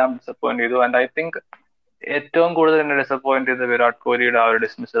Kohli എല്ലാം ഡിസപ്പോയിന്റ് ചെയ്തു. ആൻഡ് ഐ തിങ്ക് ഏറ്റവും കൂടുതൽ എന്നെ ഡിസപ്പോയിന്റ് ചെയ്ത വിരാട് കോഹ്ലിയുടെ ആ ഒരു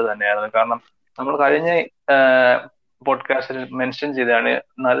ഡിസ്മിസൽ തന്നെയായിരുന്നു. കാരണം നമ്മൾ കഴിഞ്ഞ പോഡ്കാസ്റ്റിൽ മെൻഷൻ ചെയ്തതാണ്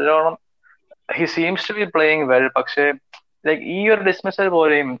നല്ലോണം he seems to be playing well. പക്ഷേ ലൈക്ക് ഈ ഒരു ഡിസ്മിസൽ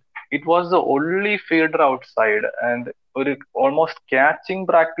പോലെയും it was the only fielder outside and ഒരു ഓൾമോസ്റ്റ് ക്യാച്ചിങ്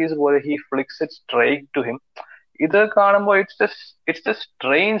പ്രാക്ടീസ് പോലെ he flicks it straight to him. ഇത് കാണുമ്പോൾ it's just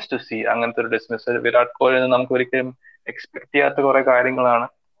strains to see അങ്ങനത്തെ ഒരു ഡിസ്മിസൽ. വിരാട് കോഹ്ലി നമുക്ക് ഒരിക്കലും എക്സ്പെക്ട് ചെയ്യാത്ത കുറെ കാര്യങ്ങളാണ്.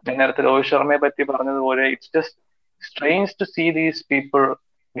 ഞാൻ നേരത്തെ രോഹിത് ശർമ്മയെ പറ്റി പറഞ്ഞതുപോലെ it's just strains to see these people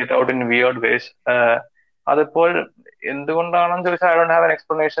get out in weird vase. അതിപ്പോൾ എന്തുകൊണ്ടാണെന്ന് ചോദിച്ചാൽ I don't have an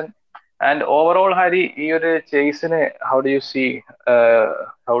explanation. And overall Hari, ഈ ഒരു ചേസിനെ how do you see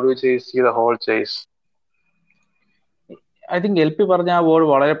the whole chase? I think LP പറഞ്ഞ ആ വേർഡ്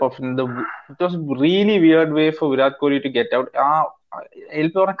വളരെ perfect. It was really weird way for Virat Kohli to get out. ആ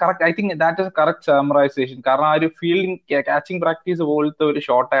LP പറഞ്ഞ correct. I think that is correct summarisation. കാരണം ആ ഒരു ഫീൽഡിംഗ് കാച്ചിങ് പ്രാക്ടീസ് പോലത്തെ ഒരു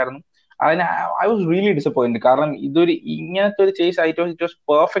ഷോട്ടായിരുന്നു. അതിന് ഐ വാസ് റിയലി ഡിസപ്പോയിന്റഡ്. കാരണം ഇങ്ങനത്തെ ഒരു chase it was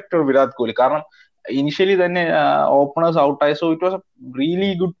perfect for Virat Kohli. കാരണം ഇനിഷ്യലി തന്നെ ഓപ്പണേഴ്സ് ഔട്ടായി. So it was a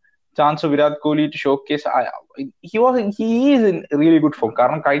really good chance Virat Kohli to show case. He is in really good form.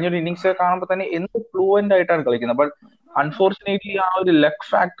 കാരണം കഴിഞ്ഞൊരു ഇന്നിങ്സ് കാണുമ്പോൾ തന്നെ എന്ത് ഫ്ലുവന്റ് ആയിട്ടാണ് കളിക്കുന്നത്. ബട്ട് അൺഫോർച്ചുനേറ്റ്ലി ആ ഒരു luck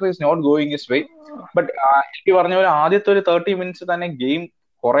factor is not going his way. But എനിക്ക് പറഞ്ഞ പോലെ ആദ്യത്തെ ഒരു 30 മിനിറ്റ്സ് തന്നെ ഗെയിം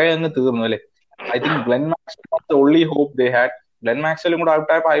കുറെ അങ്ങ് തീർന്നു അല്ലെ. I think Glenn Maxwell was the only hope they had. Glenn മാക്സ്വെലും കൂടെ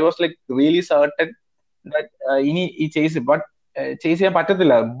ഔട്ട് ആയപ്പോൾ I was like really certain ഇനി ഈ ചേസ് ചെയ്യാൻ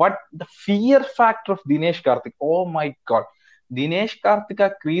പറ്റത്തില്ല. But the fear factor of Dinesh Karthik, oh my God. Dinesh Karthik ആ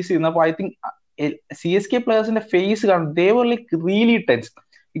crease ചെയ്യുന്നപ്പോൾ I think CSK പ്ലേയേഴ്സിന്റെ face കാണും. ദേ were like really tense.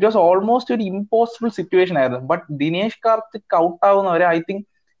 It was almost ഒരു impossible situation ആയിരുന്നു. But Dinesh Karthik out ആവുന്നവരെ I think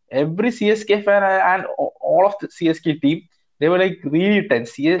every CSK fan and all of the CSK team they were like really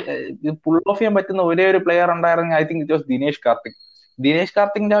tense. Pull off ചെയ്യാൻ പറ്റുന്ന ഒരേ ഒരു player ഉണ്ടായിരുന്നെങ്കിൽ I think it was Dinesh Karthik. Dinesh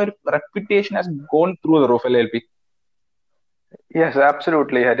കാർത്തിക്കിന്റെ ആ ഒരു reputation has gone through the roof അല്ലേ LP? Yes,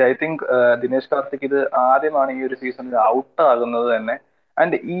 absolutely. I think Dinesh Karthik ഇത് ആദ്യമാണ് ഈ ഒരു സീസണിൽ ഔട്ട് ആകുന്നത് തന്നെ.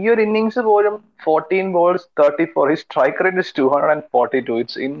 ആൻഡ് ഈ ഒരു ഇന്നിങ്സ് പോലും 14 balls 34. His strike rate is 242.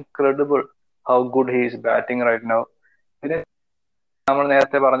 It's incredible how good he is batting right now. പിന്നെ നമ്മൾ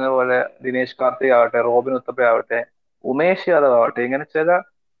നേരത്തെ പറഞ്ഞതുപോലെ ദിനേശ് കാർത്തിക് ആവട്ടെ, റോബിൻ ഉത്തപ്പ ആവട്ടെ, ഉമേഷ് യാദവ് ആവട്ടെ, ഇങ്ങനെ ചില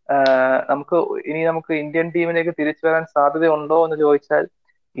നമുക്ക് ഇന്ത്യൻ ടീമിലേക്ക് തിരിച്ചു വരാൻ സാധ്യതയുണ്ടോ എന്ന് ചോദിച്ചാൽ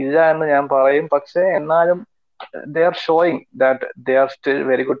ഇല്ല എന്ന് ഞാൻ പറയും. പക്ഷെ എന്നാലും they are showing that they are still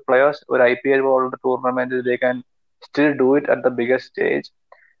very good players. ഒരു IPL പോലുള്ള ടൂർണമെന്റിൽ they can still do it at the biggest stage.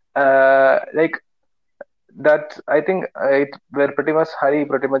 Like that, I think it pretty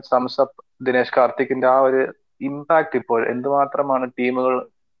much sums up Dinesh കാർത്തിക്കിന്റെ ആ ഒരു ഇമ്പാക്ട് ഇപ്പോൾ എന്തുമാത്രമാണ് ടീമുകൾ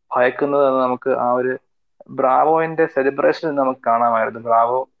ഭയക്കുന്നത് എന്ന് നമുക്ക് ആ ഒരു ബ്രാവോന്റെ സെലിബ്രേഷൻ നമുക്ക് കാണാമായിരുന്നു.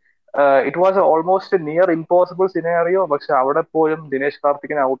 Bravo it was almost near impossible scenario, പക്ഷെ അവിടെ പോലും ദിനേശ്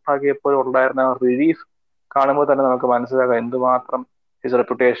കാർത്തിക്കിനെ ഔട്ടാക്കിയപ്പോഴും ഉണ്ടായിരുന്ന റിലീഫ് കാണുമ്പോൾ തന്നെ നമുക്ക് മനസ്സിലാക്കാം എന്തുമാത്രം his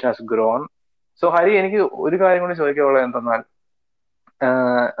reputation has grown. So Hari, എനിക്ക് ഒരു കാര്യം കൂടി ചോദിക്കാനുള്ളത് എന്തെന്നാൽ,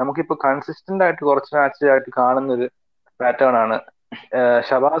 നമുക്കിപ്പോ കൺസിസ്റ്റന്റ് ആയിട്ട് കുറച്ച് മാച്ച് ആയിട്ട് കാണുന്നൊരു പാറ്റേൺ ആണ്.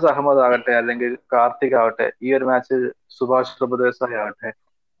 ഷബാസ് അഹമ്മദ് ആകട്ടെ അല്ലെങ്കിൽ കാർത്തിക് ആവട്ടെ, ഈ ഒരു മാച്ചിൽ സുഭാഷ് പ്രഭുദേശായി ആവട്ടെ,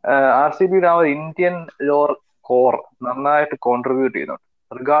 RCBയുടെ ആ ഒരു ഇന്ത്യൻ ലോർ കോർ നന്നായിട്ട് കോൺട്രിബ്യൂട്ട് ചെയ്യുന്നുണ്ട്.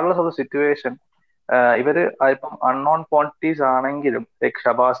 റിഗാർഡ്ലെസ് ഓഫ് ദ സിറ്റുവേഷൻ, ഇവര് ഇപ്പം അൺനോൺ ക്വാണ്ടിറ്റീസ് ആണെങ്കിലും, like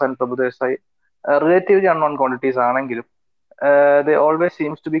Shabaz and Prabhudessai relatively unknown quantities ആണെങ്കിലും, they always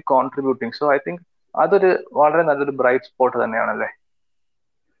seems to B contributing. So I think അതൊരു വളരെ നല്ലൊരു ബ്രൈറ്റ് സ്പോട്ട് തന്നെയാണല്ലേ.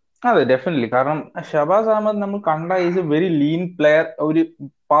 അതെ, ഡെഫിനറ്റ്ലി. കാരണം ഷബാസ് അഹമ്മദ് നമ്മൾ കണ്ട is a very lean player. ഒരു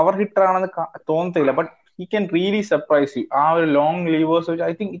പവർ ഹിറ്റർ ആണെന്ന് തോന്നത്തില്ല, but he can really surprise you. ആ ഒരു ലോങ് ലീവേഴ്സ് വെച്ച്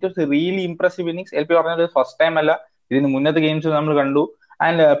I think it was a really impressive innings. LP പറഞ്ഞത് ഫസ്റ്റ് ടൈം അല്ല, ഇതിന് മുന്നത്തെ ഗെയിംസ് നമ്മൾ കണ്ടു.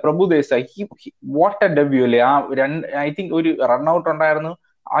 And Prabhu Desai, what a debut അല്ലേ. ആ രണ്ട്, ഐ തിങ്ക് ഒരു റൺഔട്ട് ഉണ്ടായിരുന്നു.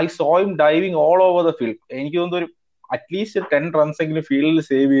 I saw him diving all over the field. എനിക്ക് തോന്നുന്നു ഒരു അറ്റ്ലീസ്റ്റ് 10 റൺസ് എങ്കിലും ഫീൽഡിൽ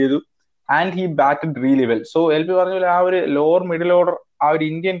സേവ് ചെയ്തു. And he batted really well. So LP പറഞ്ഞ പോലെ ആ ഒരു ലോവർ മിഡിൽ ഓർഡർ, ആ ഒരു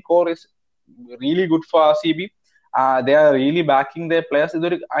Indian core is really good for RCB. They are really backing the players.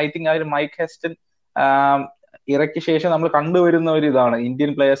 ഇതൊരു ഐ തിങ്ക് ആ ഒരു മൈക്ക് ഹെസ്റ്റൻ ഇറക്കിയ ശേഷം നമ്മൾ കണ്ടുവരുന്ന ഒരു ഇതാണ്,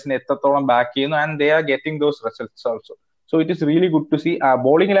 ഇന്ത്യൻ പ്ലേയേഴ്സിനെ എത്രത്തോളം ബാക്ക് ചെയ്യുന്നു. And they are getting those results also. So it is really good to see.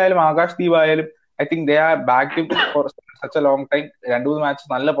 ബോളിംഗിലായാലും ആകാശ് ദീപ് ആയാലും I think they are back for such a long time. 2-3 match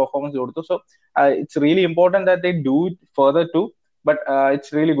നല്ല പെർഫോമൻസ് കൊടുത്തു. So it's really important that they do it further too, but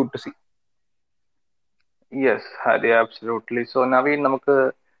it's really good to see. Yes Hari, absolutely. So Naveen, നമുക്ക്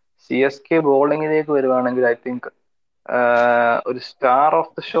CSK ബോളിങ്ങിലേക്ക് വരുവാണെങ്കിൽ I think ഒരു star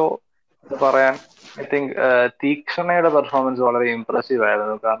of the show എന്ന് പറയാൻ I think തീക്ഷണയുടെ performance വളരെ ഇംപ്രസീവ്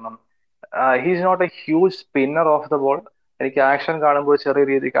ആയിരുന്നു. കാരണം he's not a huge spinner of the ball. എനിക്ക് ആക്ഷൻ കാണുമ്പോൾ ചെറിയ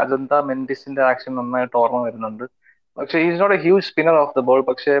രീതിക്ക് അജന്ത മെൻഡിസിന്റെ ആക്ഷൻ നന്നായിട്ട് ഓർമ്മ വരുന്നുണ്ട്. പക്ഷെ he's not a huge spinner of the ball,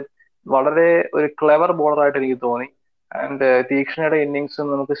 പക്ഷെ വളരെ ഒരു ക്ലെവർ ബോളറായിട്ട് എനിക്ക് തോന്നി. ആൻഡ് തീക്ഷണയുടെ ഇന്നിങ്സും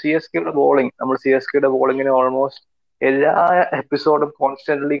നമുക്ക് CSKയുടെ ബോളിംഗ്, നമ്മൾ CSKയുടെ ബോളിങ്ങിനെ ഓൾമോസ്റ്റ് എല്ലാ എപ്പിസോഡും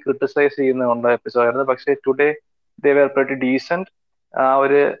കോൺസ്റ്റന്റ്ലി ക്രിട്ടിസൈസ് ചെയ്യുന്നുണ്ട് എപ്പിസോഡായിരുന്നു. പക്ഷെ today they were pretty decent. ആ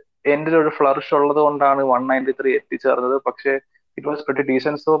ഒരു എൻഡിൽ ഒരു ഫ്ലറിഷ് ഉള്ളത് കൊണ്ടാണ് 193 എത്തിച്ചേർന്നത്. പക്ഷെ it was pretty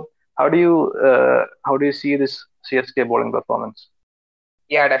decent. So how do you how do you see this CSK bowling performance?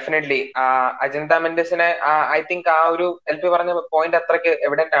 Yeah, definitely. Ajantha മെൻഡിസിനെ ഐ തിങ്ക് ആ ഒരു LP പറഞ്ഞ പോയിന്റ് അത്രയ്ക്ക്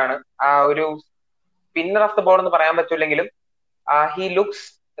എവിഡന്റ് ആണ്. ആ ഒരു സ്പിന്നർ ഓഫ് ദ ബോൾ എന്ന് പറയാൻ പറ്റില്ലെങ്കിലും ഹി ലുക്സ്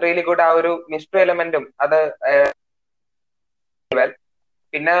റിയലി ഗുഡ്. ആ ഒരു മിസ്റ്ററി എലമെന്റും അത് വെൽ.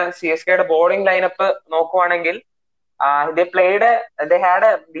 പിന്നെ CSKയുടെ ബോളിംഗ് ലൈനപ്പ് നോക്കുവാണെങ്കിൽ they had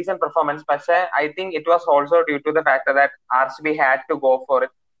a decent performance, പക്ഷെ I think it was also due to the fact that RCB had to go for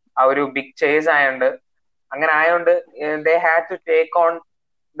it. ആ ഒരു ബിഗ് ചേസ് ആയതുകൊണ്ട്, അങ്ങനെ ആയതുകൊണ്ട് they had to take on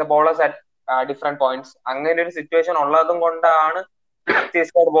the bowlers at different points. അങ്ങനെ ഒരു situation ഉള്ളതും കൊണ്ടാണ്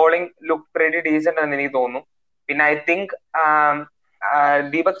CSKയുടെ ബോളിംഗ് ലുക്ക് pretty decent എന്ന് എനിക്ക് തോന്നുന്നു. പിന്നെ ഐ തിങ്ക്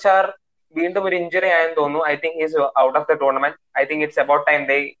ദീപക് ചാർ വീണ്ടും ഒരു ഇഞ്ചുറി ആയെന്ന് തോന്നുന്നു. I think he's out of the tournament. I think it's about time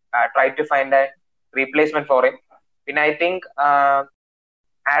they try to find a replacement for him. പിന്നെ ഐ തിങ്ക്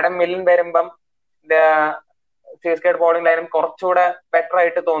ആഡം മില്ലൻ വരുമ്പം CSKയുടെ ബോളിംഗ് ലൈനും കുറച്ചുകൂടെ ബെറ്റർ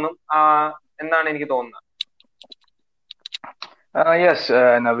ആയിട്ട് തോന്നും എന്നാണ് എനിക്ക് തോന്നുന്നത്. Yes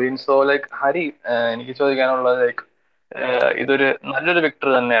Naveen. So like Hari, എനിക്ക് ചോദിക്കാനുള്ളത് ലൈക്ക് ഇതൊരു നല്ലൊരു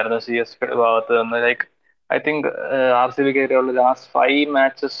വിക്ടറി തന്നെയായിരുന്നു CSKയുടെ ഭാഗത്ത് നിന്ന്. Like I think RCBക്കെതിരെയുള്ള last 5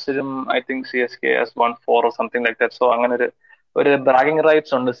 മാച്ചസിലും I think CSK has won 4 or something like that. So അങ്ങനെ ഒരു ബ്രാഗിംഗ്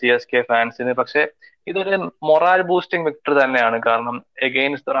റൈറ്റ്സ് ഉണ്ട് CSK ഫാൻസിന്. പക്ഷെ ഇതൊരു മൊറാൽ ബൂസ്റ്റിംഗ് വിക്ടറി തന്നെയാണ്. കാരണം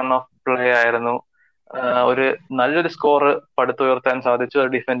against the run off play ആയിരുന്നു. ഒരു നല്ലൊരു സ്കോർ പടുത്തുയർത്താൻ സാധിച്ചു,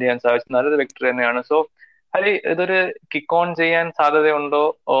 ഡിഫെൻഡ് ചെയ്യാൻ സാധിച്ചു. നല്ലൊരു വിക്ടറി തന്നെയാണ്. സോ ഹരി, ഇതൊരു കിക്ക് ഓൺ ചെയ്യാൻ സാധ്യതയുണ്ടോ?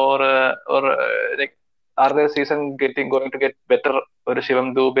 Or are their season going to get better? ഒരു ശിവം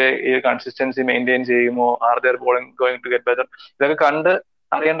ദൂബെ ഈ കൺസിസ്റ്റൻസി മെയിൻറ്റെയിൻ ചെയ്യുമോ? Are their bowling going to get better? ഇതൊക്കെ കണ്ട്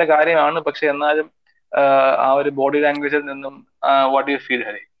അറിയേണ്ട കാര്യമാണ്. പക്ഷെ എന്നാലും ആ ഒരു ബോഡി ലാംഗ്വേജിൽ നിന്നും what you feel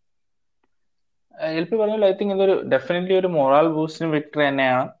Hari? LP പറഞ്ഞാൽ ഐ തിങ്ക് ഇതൊരു ഡെഫിനറ്റ്ലി ഒരു മൊറാൽ ബൂസ്റ്റിംഗ് വിക്ടറി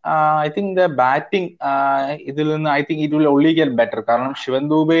തന്നെയാണ്. ഐ തിങ്ക് ദ ബാറ്റിംഗ് ഇതിൽ നിന്ന് I think it will only get better. കാരണം ശിവൻ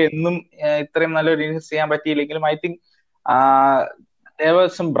ദൂബെ എന്നും ഇത്രയും നല്ലൊരു ഇന്നിങ്സ് ചെയ്യാൻ പറ്റിയില്ലെങ്കിലും I think there was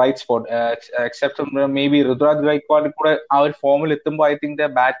some bright spot, except maybe Ruturaj Gaikwad കൂടെ ആ ഒരു ഫോമിൽ എത്തുമ്പോൾ I think the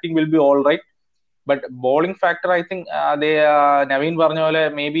batting will be all right. But bowling factor I think Naveen പറഞ്ഞ പോലെ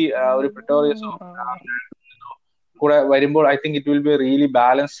മേ ബി ഒരു പ്രിട്ടോറിയസോ കൂടെ വരുമ്പോൾ I think it will be really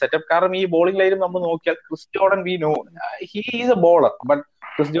balance setup. കാരണം ഈ ബോളിംഗ് ലൈനും നമ്മൾ നോക്കിയാൽ Chris Jordan we know he is a bowler, but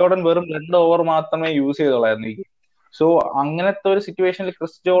Chris Jordan വെറും 2 ഓവർ മാത്രമേ യൂസ് ചെയ്തോളായിരുന്നു ഈ സോ അങ്ങനത്തെ ഒരു സിറ്റുവേഷനിൽ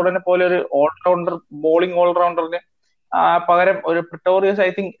ക്രിസ് ജോർഡനെ പോലെ ഒരു ഓൾറൗണ്ടറിന് പകരം ഒരു Pretorius, I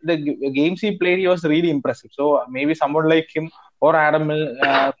think the games he played he was really impressive. So maybe someone like him or ആഡമിൽ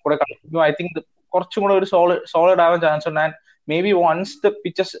കൂടെ കളിക്കുമ്പോൾ ഐ തിങ്ക് കുറച്ചും കൂടെ ഒരു സോളിഡ് ആവാൻ ചാൻസ് ഉണ്ട്. And maybe once the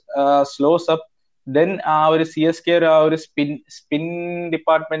pitches slows up, then ആ ഒരു CSK ആ ഒരു സ്പിൻ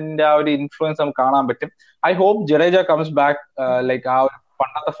ഡിപ്പാർട്ട്മെന്റിന്റെ ആ ഒരു ഇൻഫ്ലുവൻസ് നമുക്ക് കാണാൻ പറ്റും. I hope Jadeja comes back like ആ ഒരു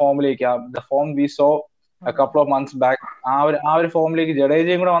പണ്ടത്തെ ഫോമിലേക്ക്, the form we saw couple of months back, ആ ഒരു ഫോമിലേക്ക്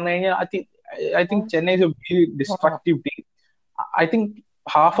ജഡേജയും കൂടെ വന്നു കഴിഞ്ഞാൽ I think Chennai is a very destructive team. I think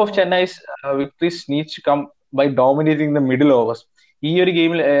half of Chennai's victories needs to come by dominating the middle overs. ഈ ഒരു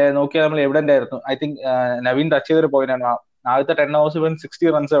ഗെയിമിൽ നോക്കിയാൽ നമ്മൾ എവിഡന്റ് ആയിരുന്നു. ഐ തിങ്ക് നവീൻ ടച്ച് ചെയ്തൊരു പോയിന്റ് ആണ്, ആദ്യത്തെ 10 overs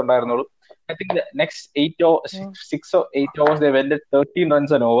 60 runs ഉണ്ടായിരുന്നുള്ളൂ. I think next 6 or 8 overs they went at 13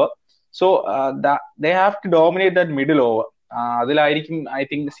 runs and over. So they have to dominate that middle over. അതിലായിരിക്കും ഐ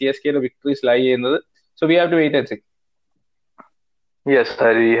തിങ്ക് CSK യുടെ victories ലൈ ചെയ്യുന്നത്. So we have to wait and see. Yes,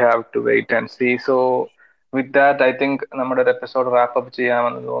 we have to wait and see. So with that, I think നമ്മുടെ episode wrap up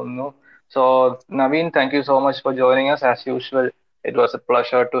ചെയ്യാമെന്ന് തോന്നുന്നു. So Naveen, thank you so much for joining us. As usual, it was a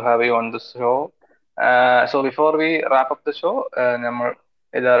pleasure to have you on the show. So before we wrap up the show, നമ്മൾ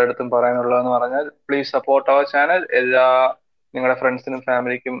എല്ലാവരുടെ അടുത്തും പറയാനുള്ളതെന്ന് പറഞ്ഞാൽ please support our channel. എല്ലാ നിങ്ങളുടെ ഫ്രണ്ട്സിനും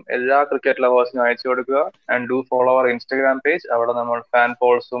ഫാമിലിക്കും എല്ലാ ക്രിക്കറ്റ് ലവേഴ്സിനും അയച്ചു കൊടുക്കുക. And do follow our Instagram page. അവിടെ നമ്മൾ ഫാൻ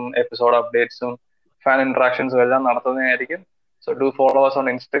പോൾസും എപ്പിസോഡ് അപ്ഡേറ്റ്സും ഫാൻ ഇന്ററാക്ഷൻസും എല്ലാം നടത്തുന്നതായിരിക്കും. So do follow us on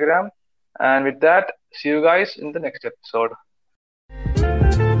Instagram. And with that, see you guys in the next episode.